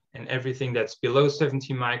 and everything that's below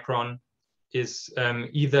 70 micron is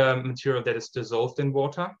either material that is dissolved in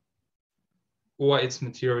water, or it's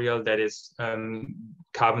material that is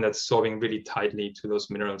carbon that's sorbing really tightly to those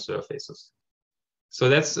mineral surfaces. So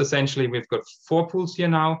that's essentially, we've got 4 pools here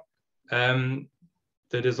now.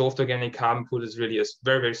 The dissolved organic carbon pool is really a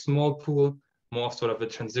very, very small pool, more sort of a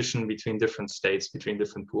transition between different states, between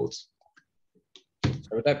different pools.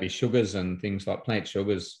 So would that be sugars and things like plant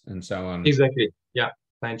sugars and so on? Exactly, yeah.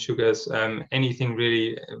 Plant sugars, anything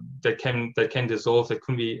really that can dissolve. That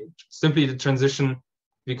can be simply the transition,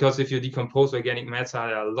 because if you decompose organic matter,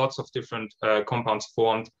 there are lots of different compounds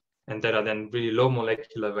formed, and that are then really low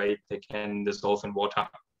molecular weight. They can dissolve in water.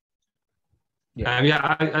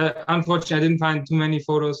 Yeah, unfortunately, I didn't find too many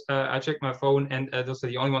photos. I checked my phone, and those are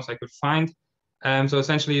the only ones I could find. So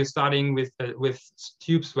essentially, you're starting with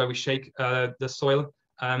tubes where we shake the soil,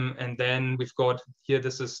 and then we've got here.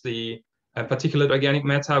 This is the particulate organic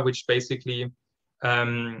matter, which basically,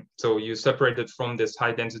 so you separate it from this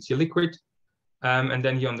high density liquid, and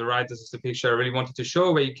then here on the right, this is the picture I really wanted to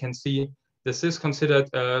show, where you can see this is considered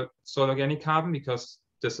soil organic carbon, because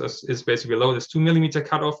this is basically below this 2 millimeter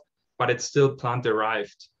cutoff, but it's still plant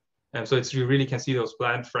derived. And so you really can see those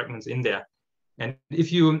plant fragments in there. And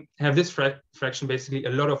if you have this fraction, basically a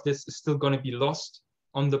lot of this is still going to be lost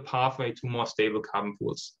on the pathway to more stable carbon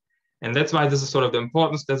pools. And that's why this is sort of the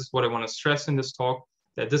importance. This is what I want to stress in this talk,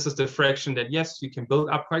 that this is the fraction that, yes, you can build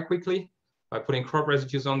up quite quickly by putting crop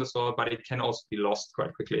residues on the soil, but it can also be lost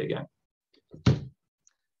quite quickly again.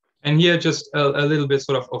 And here just a little bit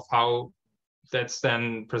sort of how that's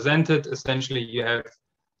then presented. Essentially, you have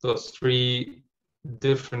those 3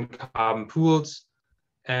 different carbon pools.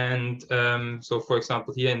 And so, for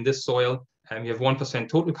example, here in this soil, you have 1%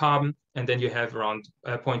 total carbon, and then you have around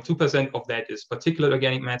 0.2% of that is particulate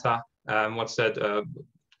organic matter. What's that?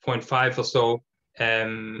 0.5 or so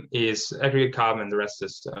is aggregate carbon, and the rest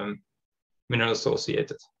is mineral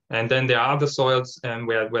associated. And then there are other soils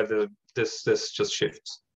where this just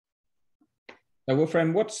shifts. So,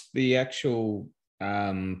 Wolfram, what's the actual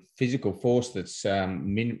physical force that's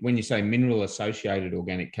when you say mineral associated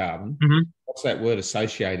organic carbon? Mm-hmm. What's that word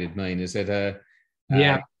associated mean? Is it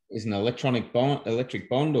is an electric bond,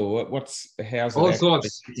 or how's it? All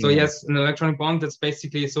sorts. So yes, an electronic bond. That's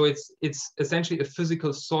basically, so it's essentially a physical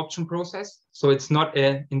sorption process. So it's not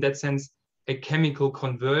in that sense a chemical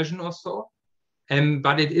conversion or so,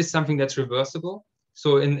 but it is something that's reversible.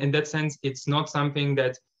 So in that sense, it's not something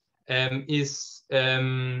that it is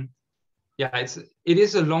a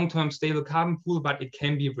long-term stable carbon pool, but it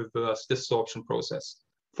can be reversed, this sorption process.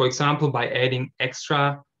 For example, by adding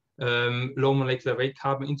extra low molecular weight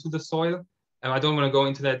carbon into the soil. I don't want to go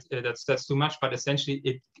into that, that's too much, but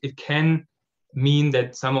essentially it can mean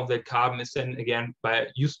that some of that carbon is then again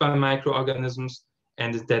used by microorganisms,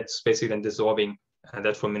 and that's basically then dissolving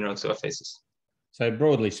that from mineral surfaces. So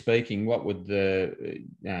broadly speaking, what would the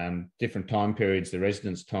different time periods, the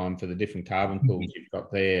residence time for the different carbon pools you've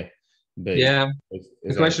got there be? Yeah,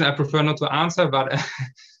 the question I prefer not to answer, but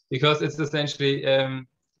because it's essentially,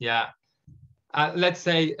 let's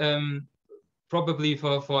say probably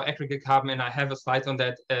for aggregate carbon, and I have a slide on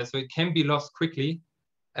that, so it can be lost quickly.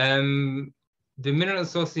 The mineral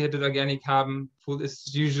associated organic carbon pool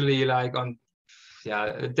is usually like on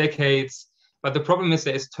decades, but the problem is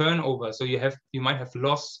there is turnover. So you might have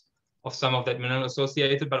loss of some of that mineral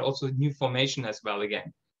associated, but also new formation as well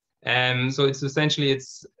again. So it's essentially,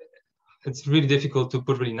 it's really difficult to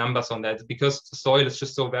put really numbers on that, because the soil is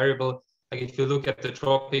just so variable. Like if you look at the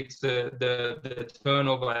tropics, the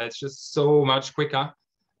turnover is just so much quicker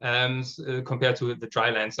compared to the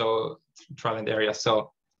dryland area.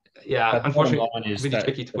 So yeah, unfortunately, it's really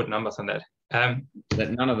tricky to put numbers on that.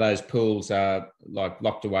 That none of those pools are like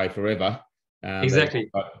locked away forever. Exactly.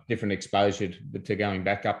 Got different exposure to going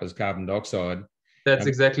back up as carbon dioxide. That's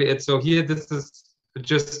exactly it. So here, this is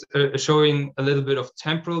just showing a little bit of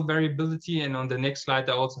temporal variability. And on the next slide,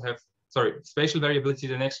 I also have, spatial variability.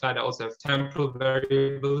 The next slide, I also have temporal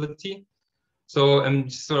variability. So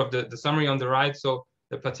sort of the summary on the right. So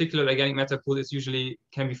the particulate organic matter pool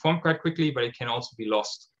can be formed quite quickly, but it can also be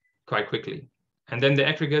lost quite quickly. And then the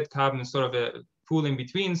aggregate carbon is sort of a pool in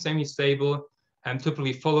between, semi-stable, and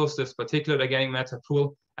typically follows this particulate organic matter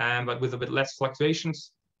pool, but with a bit less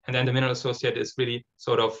fluctuations. And then the mineral associated is really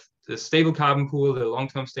sort of the stable carbon pool, the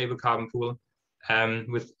long-term stable carbon pool.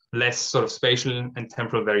 with less sort of spatial and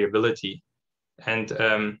temporal variability. And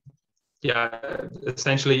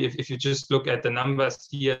essentially, if you just look at the numbers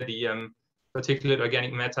here, the particulate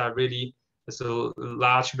organic matter really is a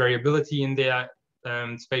large variability in there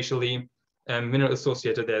spatially. Mineral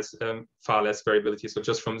associated, there's far less variability. So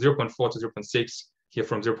just from 0.4 to 0.6, here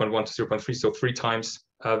from 0.1 to 0.3, so 3 times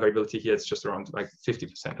variability here, it's just around like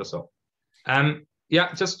 50% or so.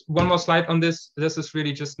 Yeah, just one more slide on this. This is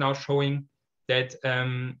really just now showing that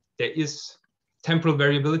there is temporal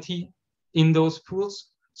variability in those pools.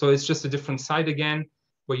 So it's just a different site again,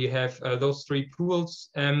 where you have those 3 pools.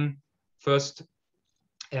 First,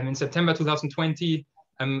 in September 2020,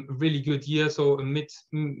 really good year, so a mid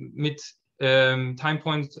time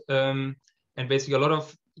point, and basically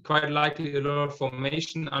quite likely a lot of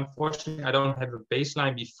formation. Unfortunately, I don't have a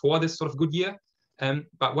baseline before this sort of good year.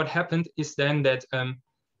 But what happened is then that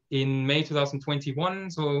in May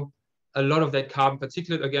 2021, so a lot of that carbon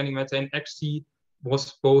particulate organic matter in XC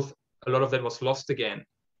was both, a lot of that was lost again.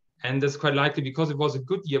 And that's quite likely because it was a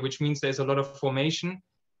good year, which means there's a lot of formation,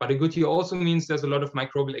 but a good year also means there's a lot of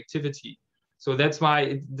microbial activity. So that's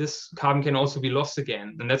why this carbon can also be lost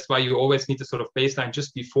again. And that's why you always need a sort of baseline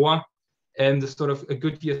just before and the sort of a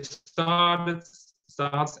good year starts,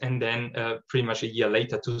 and then pretty much a year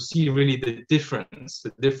later to see really the difference.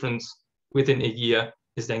 The difference within a year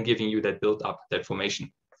is then giving you that build up, that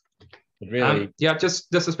formation. Really, yeah,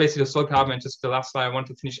 just this is basically the soil carbon. And just the last slide I want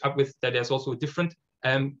to finish up with, that there's also a different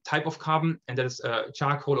type of carbon, and that is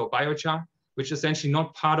charcoal or biochar, which is essentially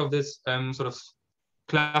not part of this sort of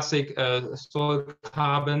classic soil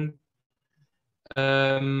carbon.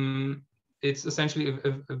 It's essentially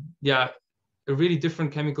a really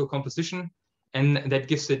different chemical composition, and that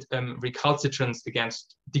gives it recalcitrance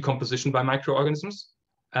against decomposition by microorganisms.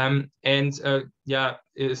 It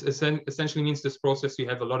essentially means this process, you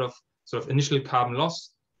have a lot of sort of initial carbon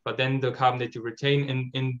loss, but then the carbon that you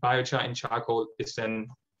retain in biochar and charcoal is then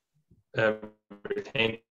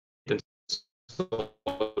retained in soil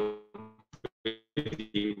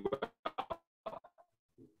really well.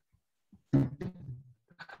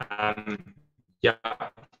 The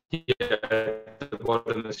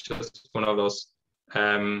bottom is just one of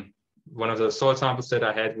the soil samples that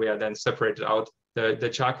I had where I then separated out the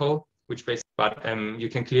charcoal, which basically, but you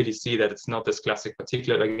can clearly see that it's not this classic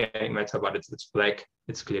particulate organic matter, but it's black.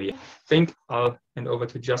 It's clearly. I think I'll hand over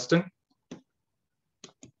to Justin.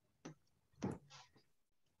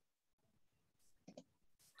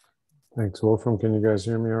 Thanks, Wolfram. Can you guys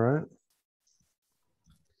hear me all right?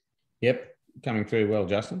 Yep, coming through well,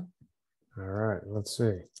 Justin. All right, let's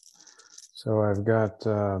see. So I've got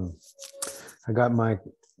I got my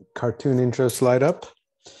cartoon intro slide up.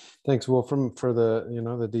 Thanks, Wolfram, for the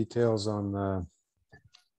the details on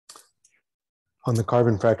the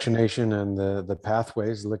carbon fractionation and the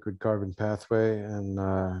pathways, liquid carbon pathway,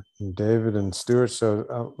 and David and Stuart.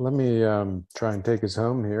 So let me try and take us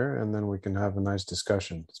home here, and then we can have a nice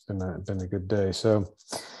discussion. It's been a good day. So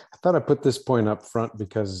I thought I'd put this point up front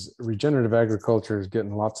because regenerative agriculture is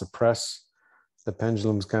getting lots of press. The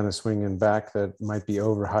pendulum's kind of swinging back, that might be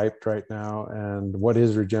overhyped right now. And what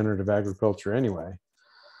is regenerative agriculture anyway?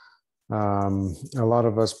 A lot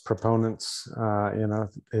of us proponents,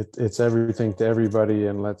 it's everything to everybody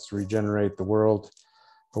and let's regenerate the world.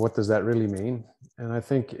 But what does that really mean? And I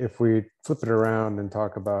think if we flip it around and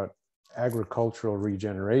talk about agricultural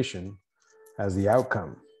regeneration as the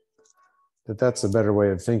outcome, that's a better way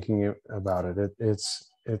of thinking about it.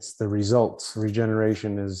 It's the results.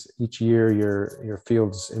 Regeneration is each year your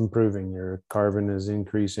field's improving, your carbon is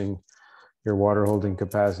increasing, your water holding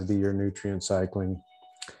capacity, your nutrient cycling,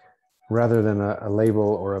 rather than a label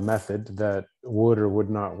or a method that would or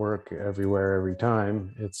would not work everywhere, every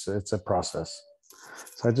time. It's a process.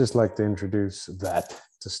 So I'd just like to introduce that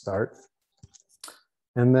to start.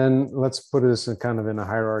 And then let's put this in kind of in a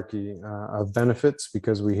hierarchy of benefits,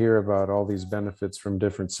 because we hear about all these benefits from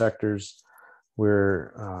different sectors.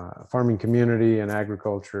 Where farming community and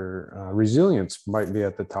agriculture resilience might be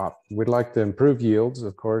at the top. We'd like to improve yields,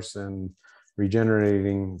 of course, and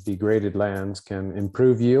regenerating degraded lands can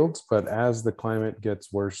improve yields, but as the climate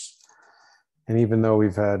gets worse, and even though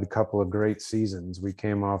we've had a couple of great seasons, we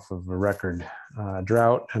came off of a record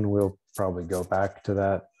drought, and we'll probably go back to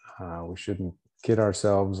that. We shouldn't kid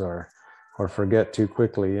ourselves or forget too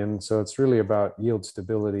quickly. And so it's really about yield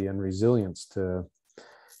stability and resilience to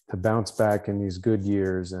bounce back in these good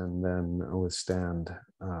years and then withstand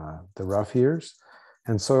the rough years.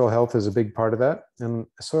 And soil health is a big part of that. And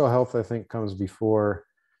soil health, I think, comes before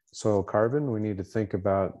soil carbon. We need to think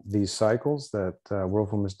about these cycles that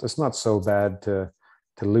Wolfram it's not so bad to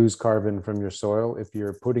lose carbon from your soil if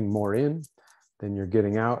you're putting more in, than you're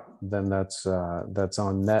getting out, then that's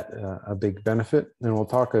on net a big benefit. And we'll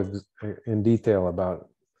talk in detail about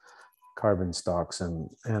carbon stocks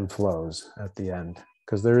and flows at the end,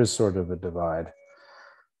 because there is sort of a divide.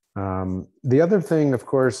 The other thing, of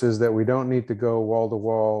course, is that we don't need to go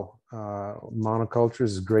wall-to-wall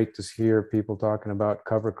monocultures. It's great to hear people talking about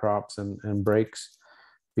cover crops and breaks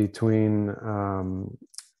between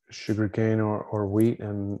sugarcane or wheat.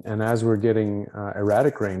 And as we're getting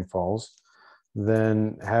erratic rainfalls,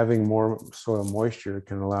 then having more soil moisture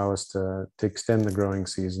can allow us to extend the growing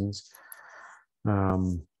seasons.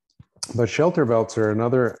 But shelter belts are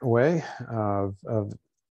another way of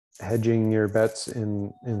hedging your bets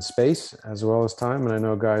in space as well as time. And I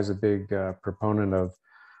know Guy's a big proponent of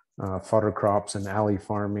fodder crops and alley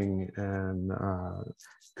farming, and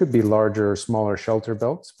could be larger or smaller shelter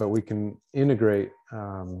belts, but we can integrate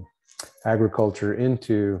agriculture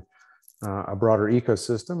into a broader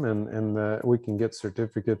ecosystem, and we can get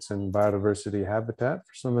certificates in biodiversity habitat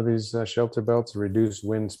for some of these shelter belts, reduce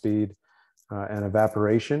wind speed and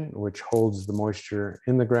evaporation, which holds the moisture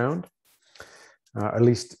in the ground. At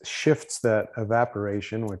least shifts that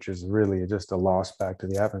evaporation, which is really just a loss back to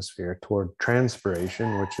the atmosphere, toward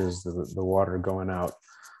transpiration, which is the water going out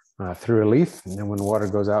through a leaf. And then when water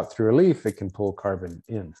goes out through a leaf, it can pull carbon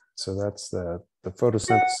in. So that's the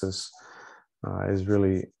photosynthesis is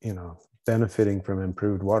really, benefiting from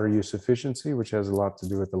improved water use efficiency, which has a lot to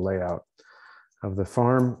do with the layout of the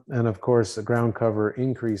farm. And of course, the ground cover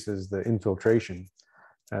increases the infiltration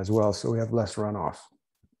as well, so we have less runoff.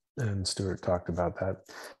 And Stuart talked about that.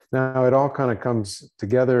 Now it all kind of comes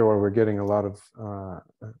together, or we're getting a lot of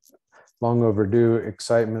long overdue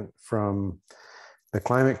excitement from the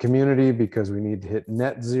climate community, because we need to hit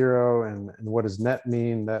net zero. And what does net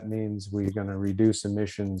mean? That means we're going to reduce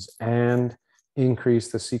emissions and increase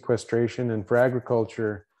the sequestration. And for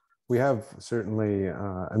agriculture, we have certainly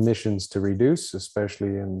emissions to reduce,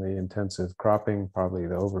 especially in the intensive cropping, probably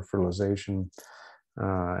the over-fertilization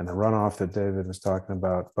and the runoff that David was talking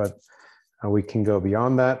about. But we can go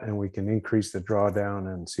beyond that, and we can increase the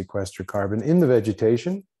drawdown and sequester carbon in the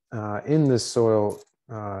vegetation, in this soil,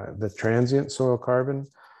 the transient soil carbon,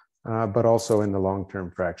 but also in the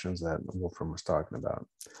long-term fractions that Wolfram was talking about.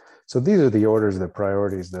 So these are the orders, the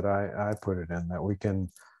priorities that I put it in, that we can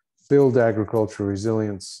build agricultural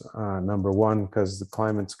resilience, number one, because the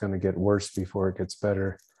climate's going to get worse before it gets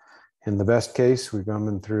better. In the best case, we're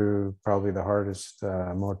coming through probably the hardest,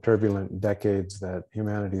 more turbulent decades that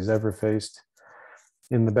humanity's ever faced.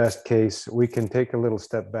 In the best case, we can take a little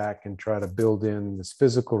step back and try to build in this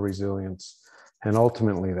physical resilience, and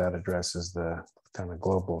ultimately that addresses the kind of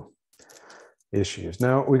global issues.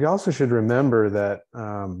 Now, we also should remember that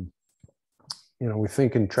we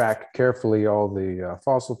think and track carefully all the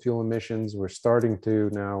fossil fuel emissions. We're starting to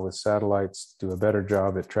now, with satellites, do a better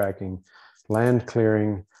job at tracking land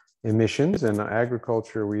clearing emissions. And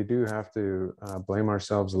agriculture, we do have to blame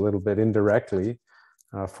ourselves a little bit indirectly.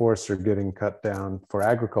 Forests are getting cut down for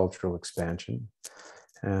agricultural expansion.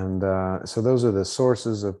 And so those are the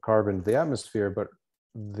sources of carbon to the atmosphere, but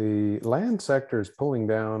the land sector is pulling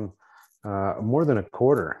down more than a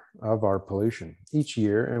quarter of our pollution each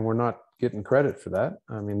year, and we're not getting credit for that.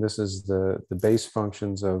 I mean, this is the base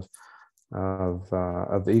functions of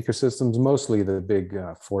the ecosystems, mostly the big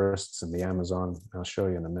forests in the Amazon. I'll show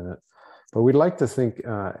you in a minute. But we'd like to think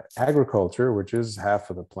agriculture, which is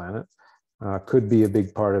half of the planet, could be a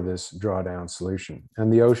big part of this drawdown solution.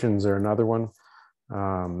 And the oceans are another one.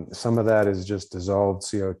 Some of that is just dissolved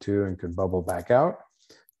CO2 and could bubble back out.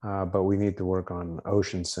 But we need to work on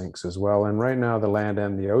ocean sinks as well. And right now, the land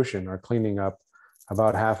and the ocean are cleaning up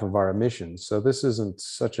about half of our emissions. So this isn't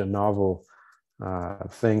such a novel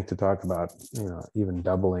thing to talk about, even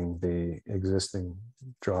doubling the existing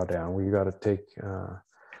drawdown. We got to take,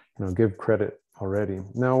 give credit already.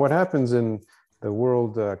 Now, what happens in the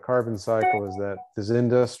world carbon cycle is that there's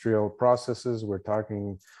industrial processes. We're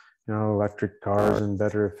talking, electric cars and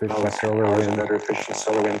better efficient solar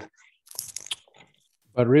wind.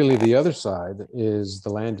 But really, the other side is the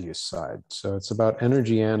land use side. So it's about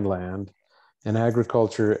energy and land. And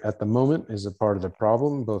agriculture at the moment is a part of the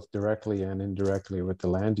problem, both directly and indirectly with the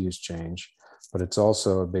land use change, but it's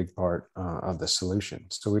also a big part of the solution.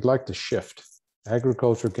 So we'd like to shift.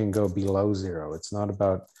 Agriculture can go below zero. It's not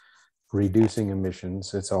about reducing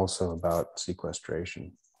emissions. It's also about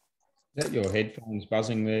sequestration. Is that your headphones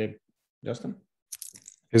buzzing there, Justin?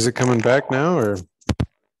 Is it coming back now or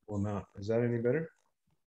not? Is that any better?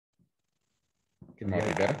 It might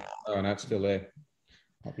be better. Oh, no, it's still there.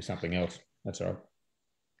 Might be something else. That's all right.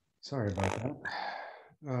 Sorry about that.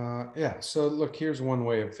 Yeah, so look, here's one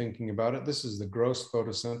way of thinking about it. This is the gross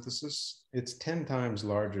photosynthesis. It's 10 times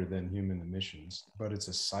larger than human emissions, but it's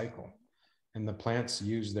a cycle. And the plants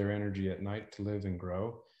use their energy at night to live and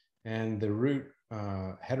grow. And the root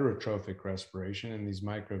heterotrophic respiration, and these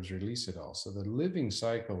microbes release it all. So the living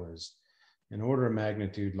cycle is an order of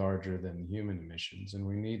magnitude larger than human emissions. And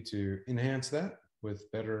we need to enhance that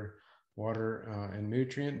with better water and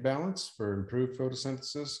nutrient balance for improved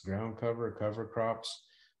photosynthesis, ground cover, cover crops,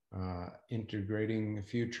 integrating a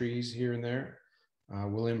few trees here and there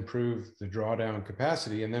will improve the drawdown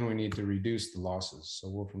capacity. And then we need to reduce the losses. So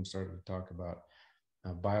Wolfram started to talk about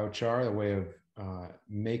biochar, a way of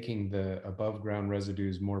making the above ground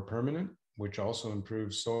residues more permanent, which also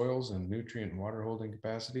improves soils and nutrient and water holding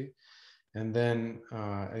capacity. And then,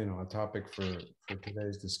 a topic for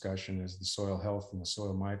today's discussion is the soil health and the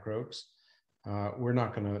soil microbes. We're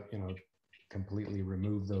not going to, completely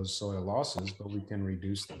remove those soil losses, but we can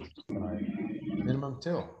reduce them by minimum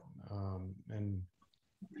till and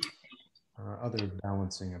other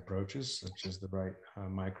balancing approaches, such as the right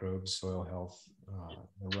microbes, soil health,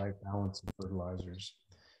 the right balance of fertilizers.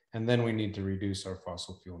 And then we need to reduce our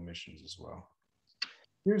fossil fuel emissions as well.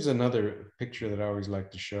 Here's another picture that I always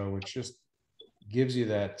like to show, which just gives you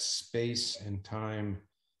that space and time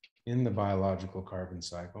in the biological carbon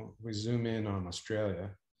cycle. If we zoom in on Australia,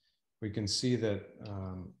 we can see that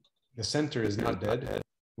the center is not dead.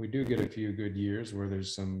 We do get a few good years where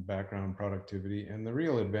there's some background productivity, and the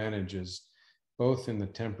real advantage is both in the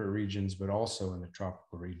temperate regions, but also in the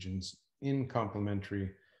tropical regions in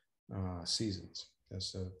complementary seasons.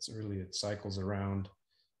 So it cycles around.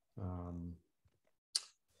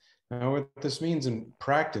 Now, what this means in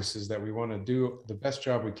practice is that we want to do the best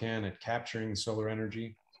job we can at capturing solar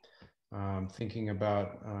energy, thinking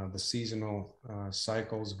about the seasonal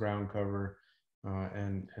cycles, ground cover,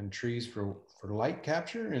 and trees for light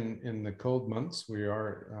capture. In the cold months, we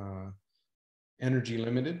are energy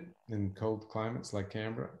limited in cold climates like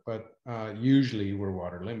Canberra, but usually we're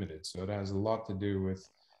water limited. So it has a lot to do with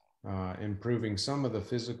improving some of the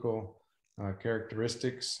physical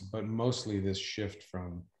characteristics, but mostly this shift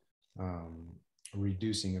from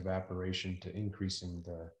reducing evaporation to increasing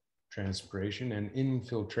the transpiration and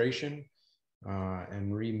infiltration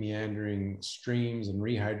and re-meandering streams and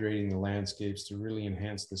rehydrating the landscapes to really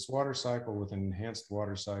enhance this water cycle with an enhanced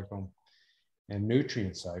water cycle and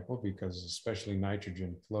nutrient cycle, because especially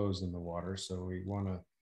nitrogen flows in the water. So we want to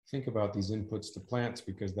think about these inputs to plants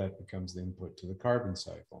because that becomes the input to the carbon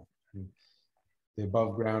cycle. And the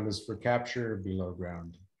above ground is for capture, below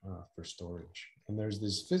ground for storage. And there's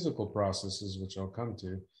these physical processes, which I'll come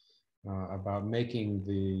to, about making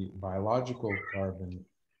the biological carbon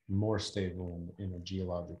more stable in a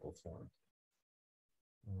geological form.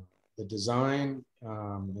 The design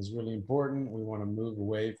is really important. We want to move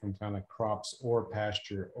away from kind of crops or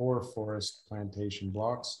pasture or forest plantation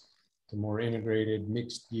blocks to more integrated,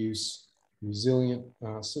 mixed use, resilient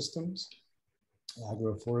systems.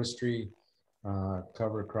 Agroforestry,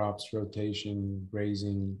 cover crops, rotation,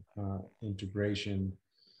 grazing, integration.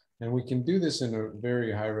 And we can do this in a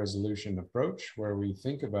very high resolution approach where we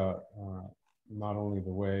think about not only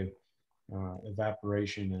the way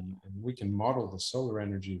evaporation, and we can model the solar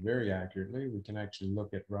energy very accurately. We can actually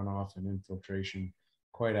look at runoff and infiltration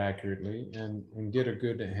quite accurately and get a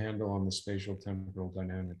good handle on the spatial temporal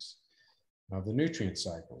dynamics of the nutrient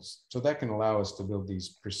cycles. So that can allow us to build these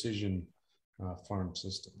precision farm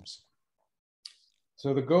systems.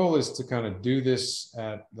 So the goal is to kind of do this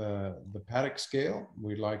at the paddock scale.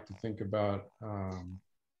 We'd like to think about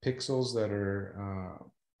pixels that are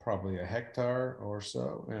probably a hectare or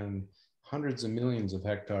so, and hundreds of millions of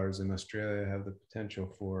hectares in Australia have the potential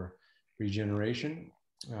for regeneration.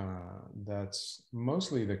 That's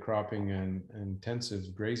mostly the cropping and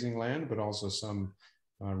intensive grazing land, but also some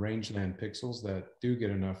rangeland pixels that do get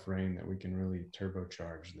enough rain that we can really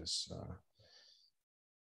turbocharge this,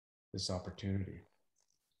 this opportunity.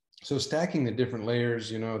 So stacking the different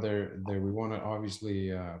layers, we want to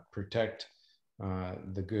obviously protect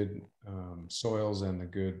the good soils and the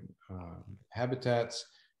good habitats.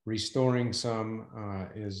 Restoring some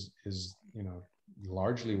is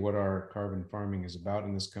largely what our carbon farming is about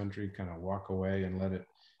in this country. Kind of walk away and let it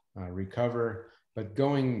recover. But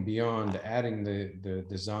going beyond, adding the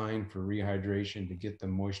design for rehydration to get the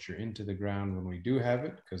moisture into the ground when we do have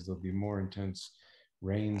it, because there'll be more intense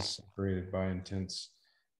rains separated by intense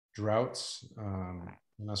droughts.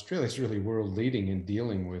 And Australia is really world leading in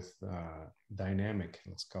dealing with dynamic,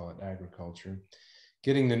 let's call it, agriculture.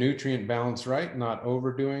 Getting the nutrient balance right, not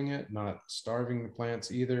overdoing it, not starving the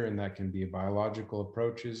plants either. And that can be biological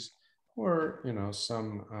approaches or,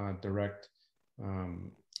 some direct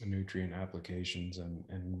nutrient applications,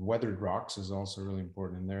 and weathered rocks is also really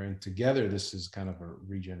important in there. And together, this is kind of a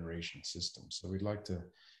regeneration system. So we'd like to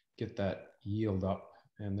get that yield up.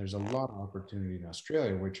 And there's a lot of opportunity in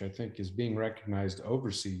Australia, which I think is being recognized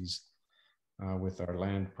overseas with our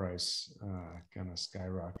land price kind of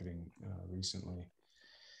skyrocketing recently.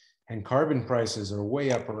 And carbon prices are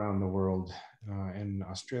way up around the world, and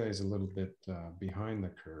Australia is a little bit behind the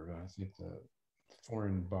curve. I think the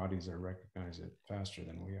foreign bodies are recognizing it faster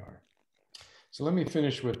than we are. So let me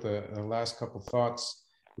finish with the last couple thoughts.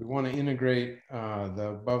 We want to integrate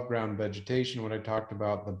the above ground vegetation, what I talked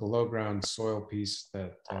about, the below ground soil piece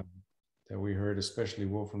that we heard, especially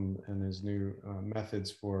Wolfram and his new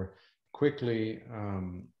methods for quickly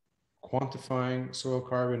quantifying soil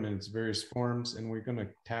carbon in its various forms. And we're going to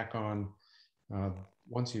tack on,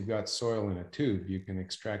 once you've got soil in a tube, you can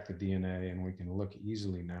extract the DNA, and we can look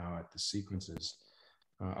easily now at the sequences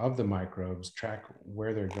of the microbes, track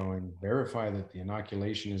where they're going, verify that the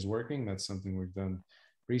inoculation is working. That's something we've done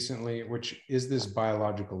recently, which is this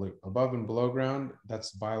biological loop. Above and below ground,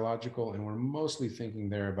 that's biological. And we're mostly thinking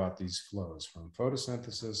there about these flows from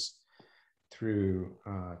photosynthesis through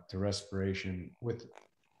to respiration, with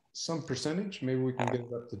some percentage. Maybe we can get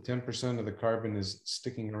up to 10% of the carbon is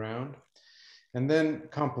sticking around. And then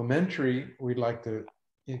complementary, we'd like to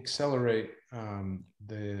accelerate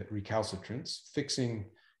the recalcitrants, fixing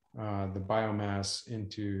the biomass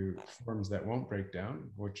into forms that won't break down,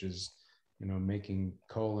 which is, making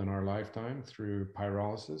coal in our lifetime through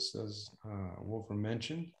pyrolysis, as Wolfram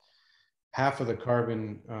mentioned. Half of the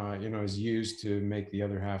carbon, is used to make the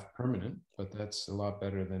other half permanent, but that's a lot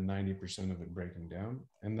better than 90% of it breaking down.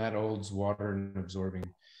 And that holds water and absorbing,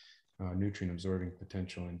 nutrient absorbing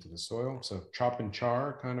potential into the soil. So chop and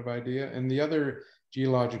char kind of idea. And the other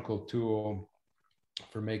geological tool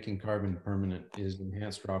for making carbon permanent is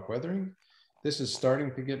enhanced rock weathering. This is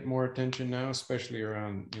starting to get more attention now, especially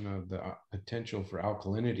around, the potential for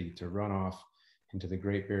alkalinity to run off into the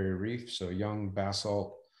Great Barrier Reef. So young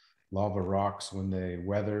basalt lava rocks, when they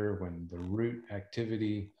weather, when the root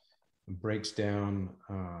activity breaks down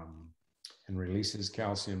and releases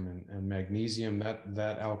calcium and magnesium,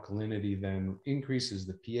 that alkalinity then increases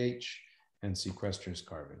the pH and sequesters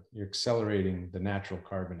carbon. You're accelerating the natural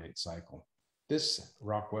carbonate cycle. This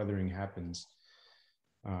rock weathering happens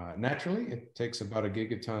naturally. It takes about a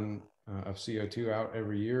gigaton of CO2 out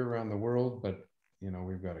every year around the world, but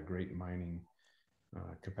we've got a great mining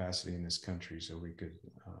capacity in this country, so we could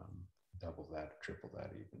double that, triple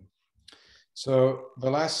that even. So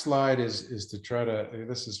the last slide is to try to,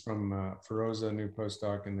 this is from Feroza, a new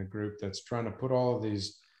postdoc in the group, that's trying to put all of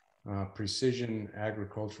these precision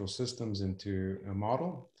agricultural systems into a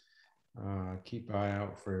model. Keep an eye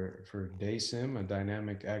out for DaySim, a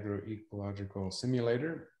dynamic agroecological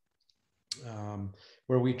simulator,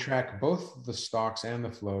 where we track both the stocks and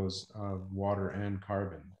the flows of water and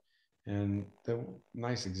carbon. And the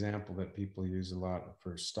nice example that people use a lot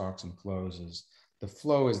for stocks and flows is the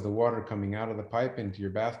flow is the water coming out of the pipe into your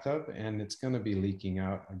bathtub, and it's going to be leaking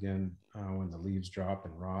out again when the leaves drop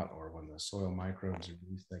and rot, or when the soil microbes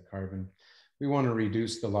release that carbon. We want to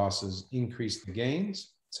reduce the losses, increase the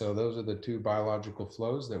gains. So those are the two biological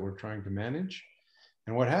flows that we're trying to manage.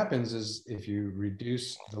 And what happens is, if you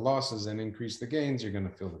reduce the losses and increase the gains, you're going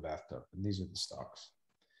to fill the bathtub. And these are the stocks.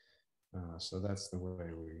 So that's the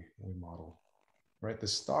way we model, right? The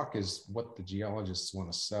stock is what the geologists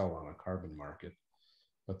want to sell on a carbon market,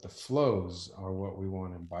 but the flows are what we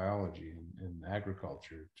want in biology and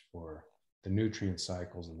agriculture for the nutrient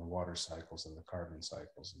cycles and the water cycles and the carbon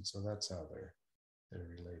cycles. And so that's how they're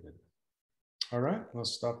related. All right, I'll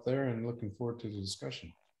stop there, and looking forward to the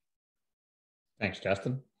discussion. Thanks,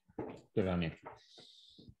 Justin. Good on you.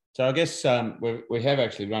 So I guess we have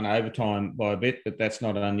actually run overtime by a bit, but that's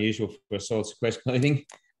not unusual for a soil sequester meeting.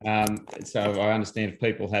 So I understand if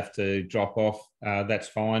people have to drop off, that's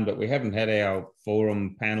fine, but we haven't had our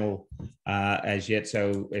forum panel as yet.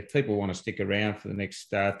 So if people want to stick around for the next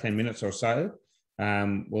 10 minutes or so,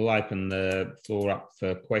 we'll open the floor up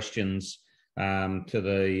for questions to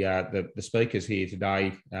the speakers here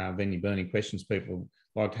today. Any burning questions people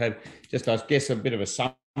like to have. Just, I guess, a bit of a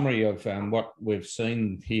summary of what we've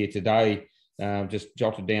seen here today. Just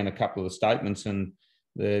jotted down a couple of the statements, and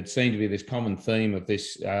there seemed to be this common theme of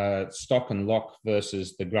this stock and lock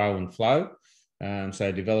versus the grow and flow.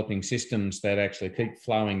 So developing systems that actually keep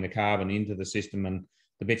flowing the carbon into the system, and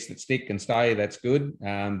the bits that stick and stay, that's good,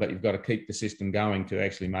 but you've got to keep the system going to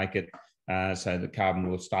actually make it so the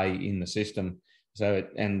carbon will stay in the system. So,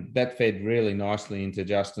 and that fed really nicely into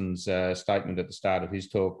Justin's statement at the start of his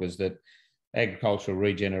talk, was that agricultural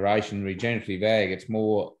regeneration, regenerative ag, it's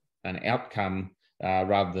more an outcome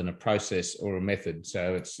rather than a process or a method.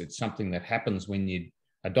 So it's something that happens when you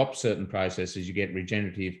adopt certain processes, you get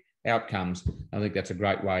regenerative outcomes. I think that's a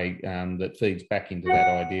great way that feeds back into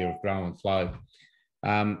that idea of grow and flow.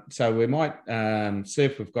 So we might see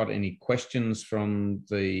if we've got any questions from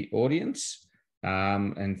the audience,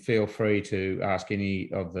 and feel free to ask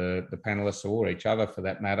any of the panelists or each other for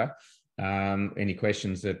that matter, any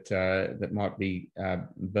questions that might be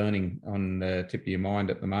burning on the tip of your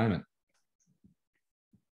mind at the moment.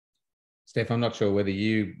 Steph, I'm not sure whether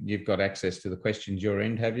you've got access to the questions your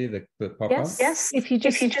end, have you, that pop up? Yes, if you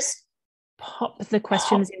just pop the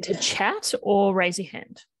questions into chat or raise your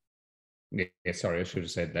hand. Yeah, sorry, I should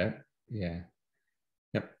have said that. Yeah.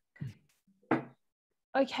 Yep.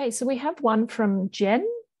 Okay, so we have one from Jen.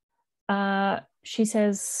 She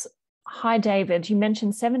says, "Hi, David. You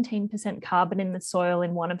mentioned 17% carbon in the soil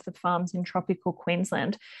in one of the farms in tropical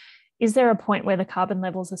Queensland. Is there a point where the carbon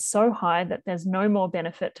levels are so high that there's no more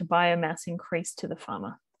benefit to biomass increase to the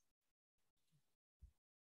farmer?"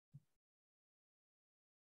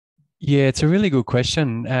 Yeah, it's a really good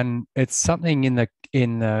question, and it's something that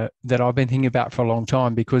I've been thinking about for a long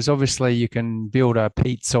time, because obviously you can build a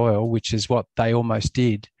peat soil, which is what they almost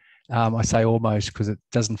did. I say almost because it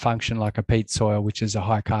doesn't function like a peat soil, which is a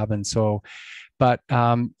high carbon soil. But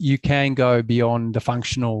you can go beyond the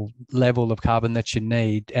functional level of carbon that you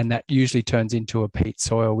need, and that usually turns into a peat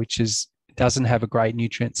soil, which doesn't have a great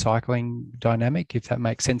nutrient cycling dynamic, if that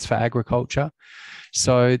makes sense for agriculture.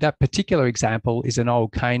 So that particular example is an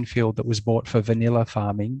old cane field that was bought for vanilla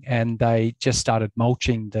farming, and they just started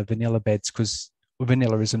mulching the vanilla beds because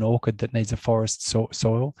vanilla is an orchid that needs a forest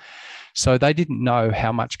soil. So they didn't know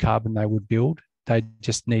how much carbon they would build. They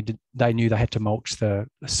knew they had to mulch the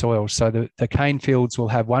soil. So the cane fields will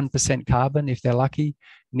have 1% carbon if they're lucky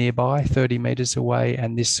nearby, 30 metres away,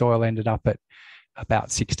 and this soil ended up at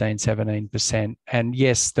about 16, 17%. And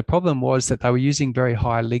yes, the problem was that they were using very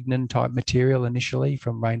high lignin type material initially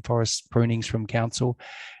from rainforest prunings from council,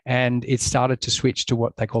 and it started to switch to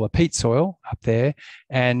what they call a peat soil up there.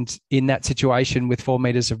 And in that situation with 4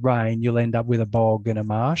 metres of rain, you'll end up with a bog and a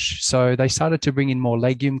marsh. So they started to bring in more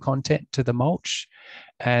legume content to the mulch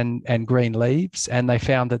and green leaves, and they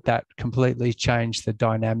found that completely changed the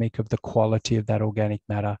dynamic of the quality of that organic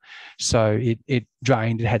matter. So it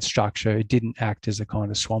drained, it had structure, it didn't act as a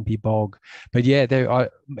kind of swampy bog. But yeah,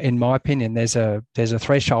 in my opinion, there's a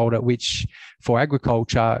threshold at which for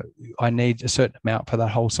agriculture I need a certain amount for that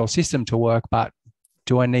whole soil system to work, but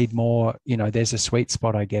do I need more? There's a sweet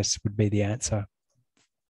spot, I guess, would be the answer.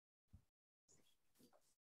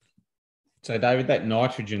 So, David, that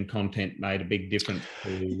nitrogen content made a big difference to...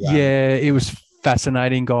 Yeah, it was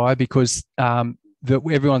fascinating, Guy, because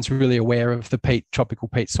everyone's really aware of the tropical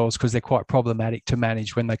peat soils because they're quite problematic to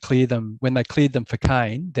manage when they clear them. When they cleared them for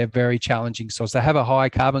cane, they're very challenging soils. They have a high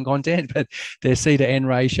carbon content, but their C to N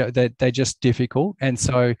ratio, they're just difficult. And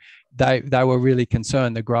so they were really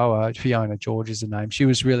concerned, the grower, Fiona George is the name, she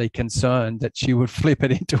was really concerned that she would flip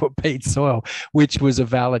it into a peat soil, which was a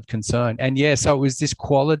valid concern. And yeah, so it was this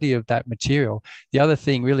quality of that material. The other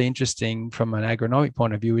thing really interesting from an agronomic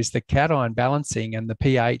point of view is the cation balancing, and the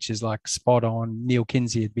pH is like spot on. Neil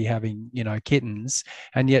Kinsey would be having, kittens,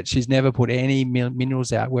 and yet she's never put any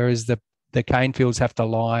minerals out, whereas the cane fields have to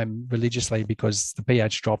lime religiously because the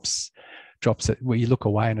pH drops it. Well, you look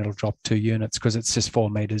away and it'll drop 2 units because it's just 4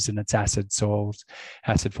 metres and it's acid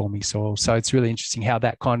forming soil. So it's really interesting how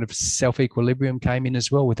that kind of self-equilibrium came in as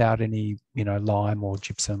well without any, lime or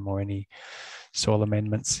gypsum or any soil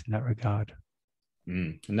amendments in that regard.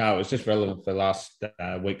 No, it was just relevant for last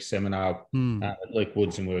week's seminar at Luke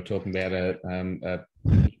Woods, and we were talking about a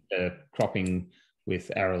cropping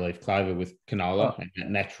with arrowleaf clover with canola and that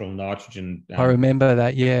natural nitrogen. I remember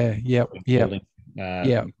that. Yeah.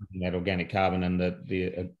 That organic carbon and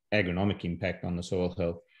the agronomic impact on the soil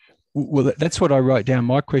health. Well, that's what I wrote down.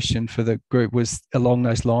 My question for the group was along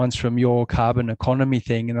those lines from your carbon economy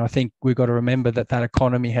thing. And I think we've got to remember that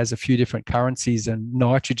economy has a few different currencies, and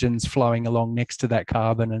nitrogen's flowing along next to that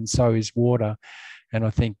carbon, and so is water. And I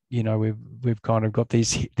think, we've kind of got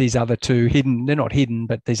these other two hidden, they're not hidden,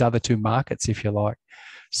 but these other two markets, if you like.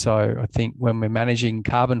 So I think when we're managing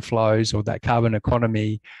carbon flows or that carbon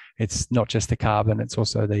economy, it's not just the carbon, it's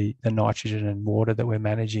also the nitrogen and water that we're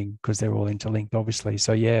managing because they're all interlinked, obviously.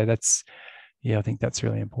 So yeah, I think that's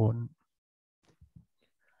really important.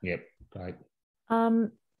 Yep, great.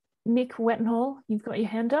 Mick Wettenhall, you've got your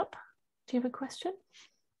hand up. Do you have a question?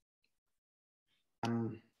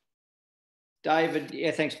 David,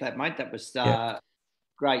 yeah, thanks for that, mate. That was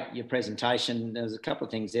great, your presentation. There's a couple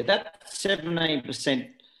of things there. That 17%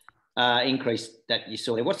 increase that you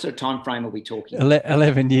saw there? What sort of time frame are we talking?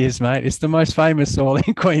 11 years, mate. It's the most famous soil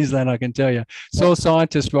in Queensland, I can tell you. Soil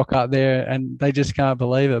scientists rock up there and they just can't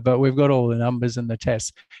believe it, but we've got all the numbers and the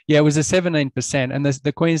tests. Yeah, it was a 17%. And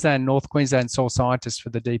the Queensland, North Queensland soil scientist for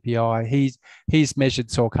the DPI, he's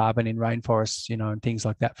measured soil carbon in rainforests, you know, and things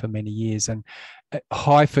like that for many years. And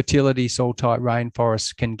high fertility soil type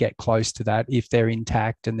rainforests can get close to that if they're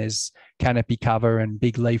intact and there's canopy cover and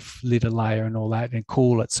big leaf litter layer and all that, and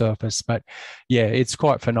cool at surface. But yeah, it's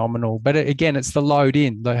quite phenomenal. But again, it's the load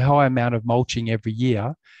in, the high amount of mulching every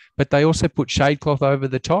year, but they also put shade cloth over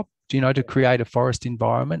the top, you know, to create a forest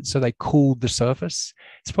environment. So they cooled the surface.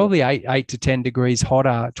 It's probably 8 to 10 degrees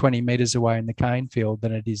hotter 20 meters away in the cane field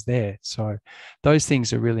than it is there. So those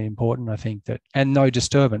things are really important, I think, that, and no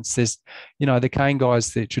disturbance. There's, you know, the cane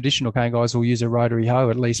guys, the traditional cane guys will use a rotary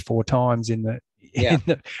hoe at least 4 times in the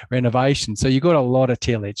renovation. So you've got a lot of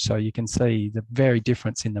tillage. So you can see the very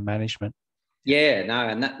difference in the management. Yeah, no,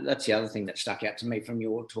 and that's the other thing that stuck out to me from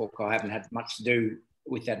your talk. I haven't had much to do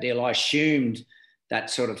with that deal. I assumed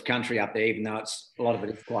that sort of country up there, even though it's a lot of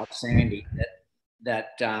it is quite sandy, that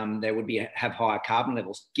there would have higher carbon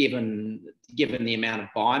levels given the amount of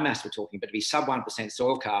biomass we're talking. But to be sub 1%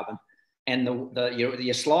 soil carbon, and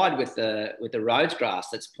your slide with the Rhodes grass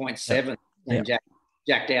that's 0.7 and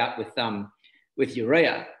jacked out with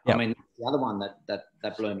urea. Yep. I mean, the other one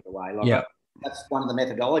that blew me away. Like that's one of the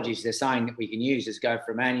methodologies they're saying that we can use is go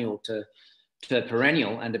from annual to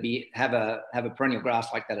perennial, and to have a perennial grass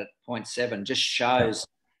like that at 0.7 just shows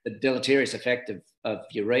the deleterious effect of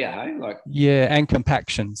urea, hey? And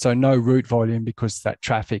compaction. So no root volume because that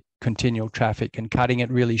continual traffic, and cutting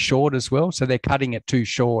it really short as well. So they're cutting it too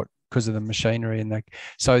short because of the machinery, and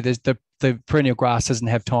so there's the perennial grass doesn't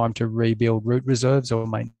have time to rebuild root reserves or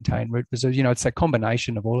maintain root reserves. You know, it's a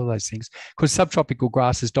combination of all of those things. Because subtropical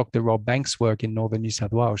grasses, Dr. Rob Banks' work in northern New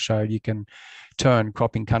South Wales showed you can turn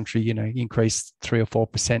cropping country, you know, increase 3 or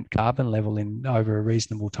 4% carbon level in over a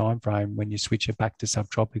reasonable time frame when you switch it back to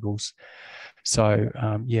subtropicals. So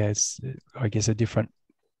it's, I guess, a different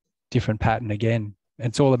pattern again.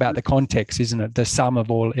 It's all about the context, isn't it? The sum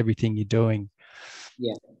of everything you're doing.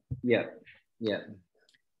 Yeah.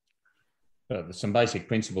 There's some basic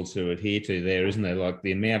principles to adhere to there, isn't there? Like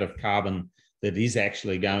the amount of carbon that is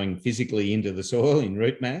actually going physically into the soil in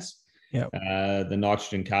root mass, the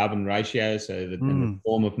nitrogen carbon ratio, so the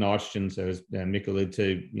form of nitrogen. So as Mick alluded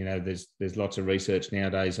to, you know, there's lots of research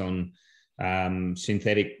nowadays on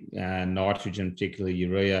synthetic nitrogen, particularly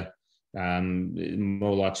urea,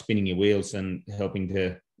 more like spinning your wheels than helping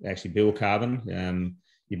to actually build carbon.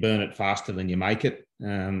 You burn it faster than you make it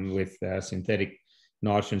with synthetic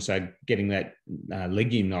nitrogen, so getting that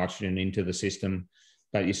legume nitrogen into the system,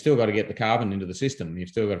 but you still got to get the carbon into the system. You've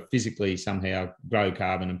still got to physically somehow grow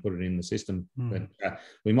carbon and put it in the system. But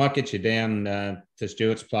we might get you down to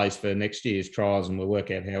Stuart's place for next year's trials, and we'll work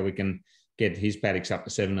out how we can get his paddocks up to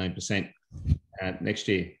 17% next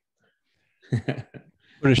year.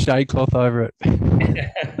 Put a shade cloth over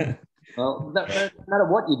it. Well, no matter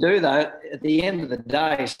what you do, though, at the end of the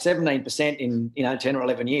day, 17% in 10 or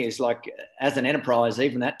 11 years, like as an enterprise,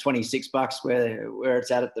 even that $26 where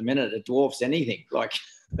it's at the minute, it dwarfs anything. Like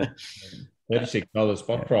 $36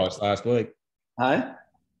 spot price last week. Huh?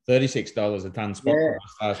 $36 a tonne spot price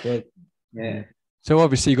last week. Yeah. So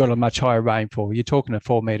obviously you've got a much higher rainfall. You're talking a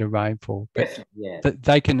 4 metre rainfall. But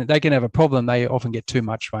they can have a problem. They often get too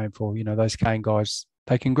much rainfall. You know, those cane guys,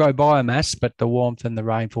 they can grow biomass, but the warmth and the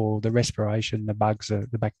rainfall, the respiration, the bugs,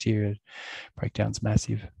 the bacteria breakdown's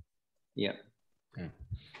massive. Yeah.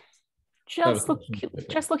 Just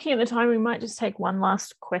looking at the time, we might just take one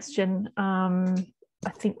last question. I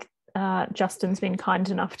think Justin's been kind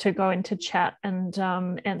enough to go into chat and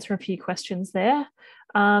answer a few questions there.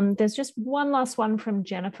 There's just one last one from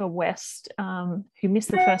Jennifer West, who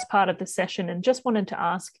missed the first part of the session and just wanted to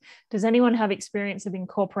ask, does anyone have experience of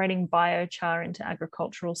incorporating biochar into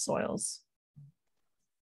agricultural soils?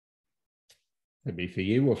 That'd be for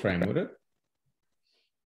you, Wolfram, would it?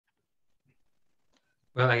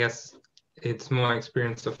 Well, I guess it's more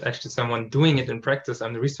experience of actually someone doing it in practice.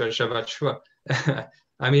 I'm the researcher, but sure.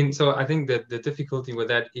 I mean, so I think that the difficulty with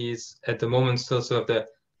that is at the moment still sort of the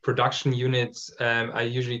production units are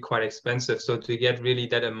usually quite expensive. So to get really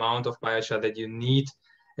that amount of biochar that you need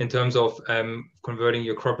in terms of converting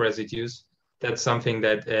your crop residues, that's something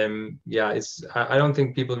that, I don't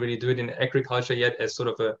think people really do it in agriculture yet as sort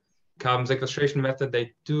of a carbon sequestration method.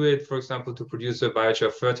 They do it, for example, to produce a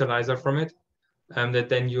biochar fertilizer from it, that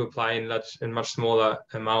then you apply in much smaller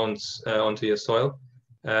amounts onto your soil,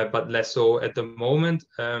 but less so at the moment.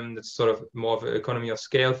 It's sort of more of an economy of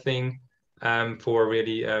scale thing. for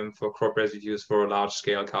really for crop residues for large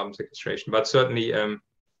scale carbon sequestration. But certainly,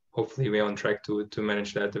 hopefully, we're on track to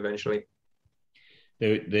manage that eventually.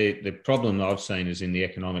 The problem I've seen is in the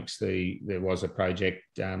economics. There was a project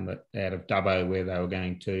out of Dubbo where they were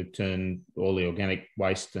going to turn all the organic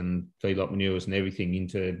waste and feedlot manures and everything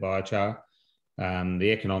into biochar.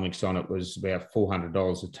 The economics on it was about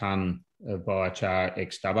 $400 a tonne of biochar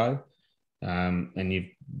ex Dubbo. And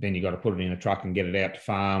then you got to put it in a truck and get it out to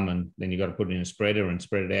farm, and then you got to put it in a spreader and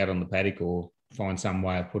spread it out on the paddock, or find some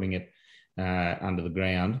way of putting it under the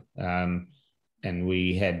ground. And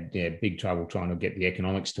we had big trouble trying to get the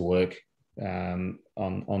economics to work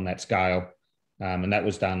on that scale. And that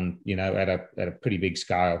was done, at a pretty big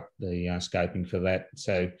scale, the scoping for that.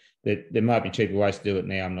 So there might be cheaper ways to do it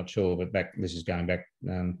now, I'm not sure, but this is going back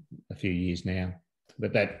a few years now.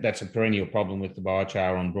 But that's a perennial problem with the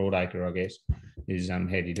biochar on broadacre, I guess, is how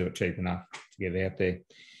do you do it cheap enough to get it out there.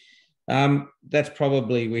 That's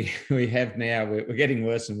probably we have now. We're getting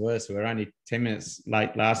worse and worse. We're only 10 minutes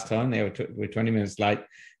late last time. Now we're 20 minutes late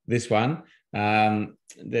this one.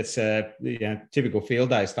 That's typical field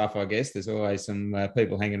day stuff, I guess. There's always some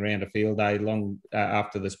people hanging around a field day long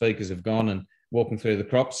after the speakers have gone and walking through the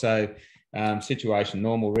crops. So situation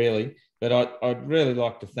normal, really. But I'd really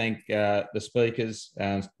like to thank the speakers,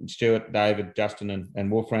 Stuart, David, Justin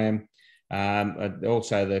and Wolfram.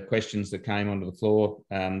 Also the questions that came onto the floor,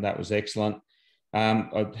 that was excellent.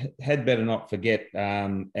 I had better not forget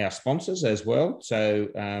our sponsors as well. So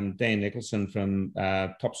Dan Nicholson from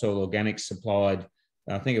Topsoil Organics supplied,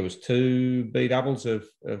 I think it was 2 B doubles of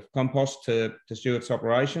compost to Stuart's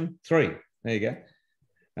operation. 3, there you go.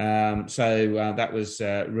 So that was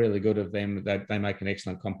really good of them. They make an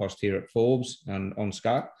excellent compost here at Forbes on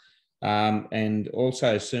Scarp. And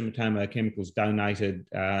also Sumitomo Chemicals donated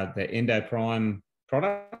the Endoprime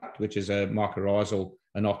product, which is a mycorrhizal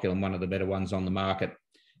inoculum, one of the better ones on the market.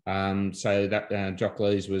 So that Jock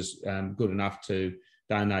Lees was good enough to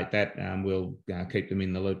donate that. We'll keep them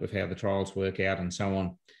in the loop of how the trials work out and so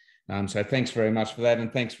on. So thanks very much for that,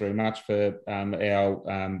 and thanks very much for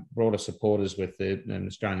our broader supporters with the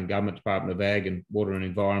Australian Government, Department of Ag and Water and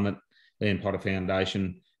Environment, the Ian Potter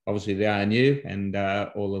Foundation, obviously the ANU, and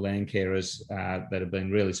all the land carers that have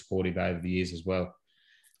been really supportive over the years as well.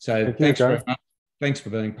 So thanks very much. Thanks for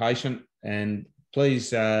being patient, and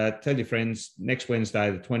please tell your friends next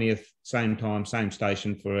Wednesday, the 20th, same time, same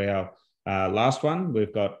station for our last one.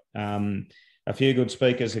 We've got a few good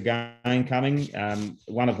speakers again coming.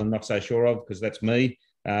 One of them not so sure of, because that's me.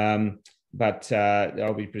 But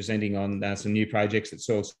I'll be presenting on some new projects that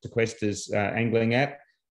Soil Sequest is angling at.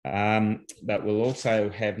 But we'll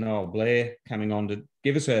also have Noel Blair coming on to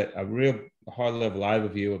give us a real high-level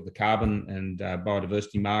overview of the carbon and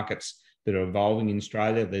biodiversity markets that are evolving in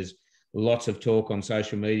Australia. There's lots of talk on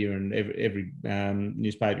social media, and every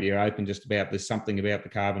newspaper you open just about there's something about the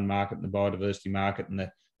carbon market and the biodiversity market and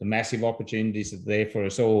the massive opportunities that are there for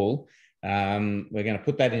us all. We're going to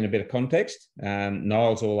put that in a bit of context.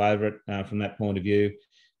 Niall's all over it from that point of view,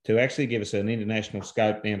 to actually give us an international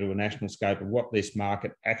scope down to a national scope of what this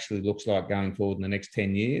market actually looks like going forward in the next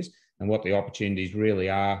 10 years and what the opportunities really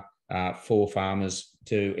are for farmers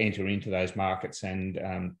to enter into those markets and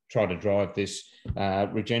try to drive this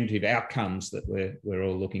regenerative outcomes that we're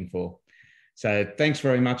all looking for. So thanks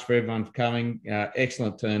very much for everyone for coming.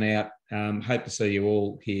 Excellent turnout. Hope to see you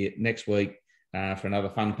all here next week for another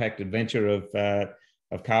fun-packed adventure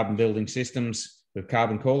of carbon building systems with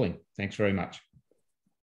Carbon Calling. Thanks very much.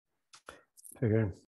 Okay.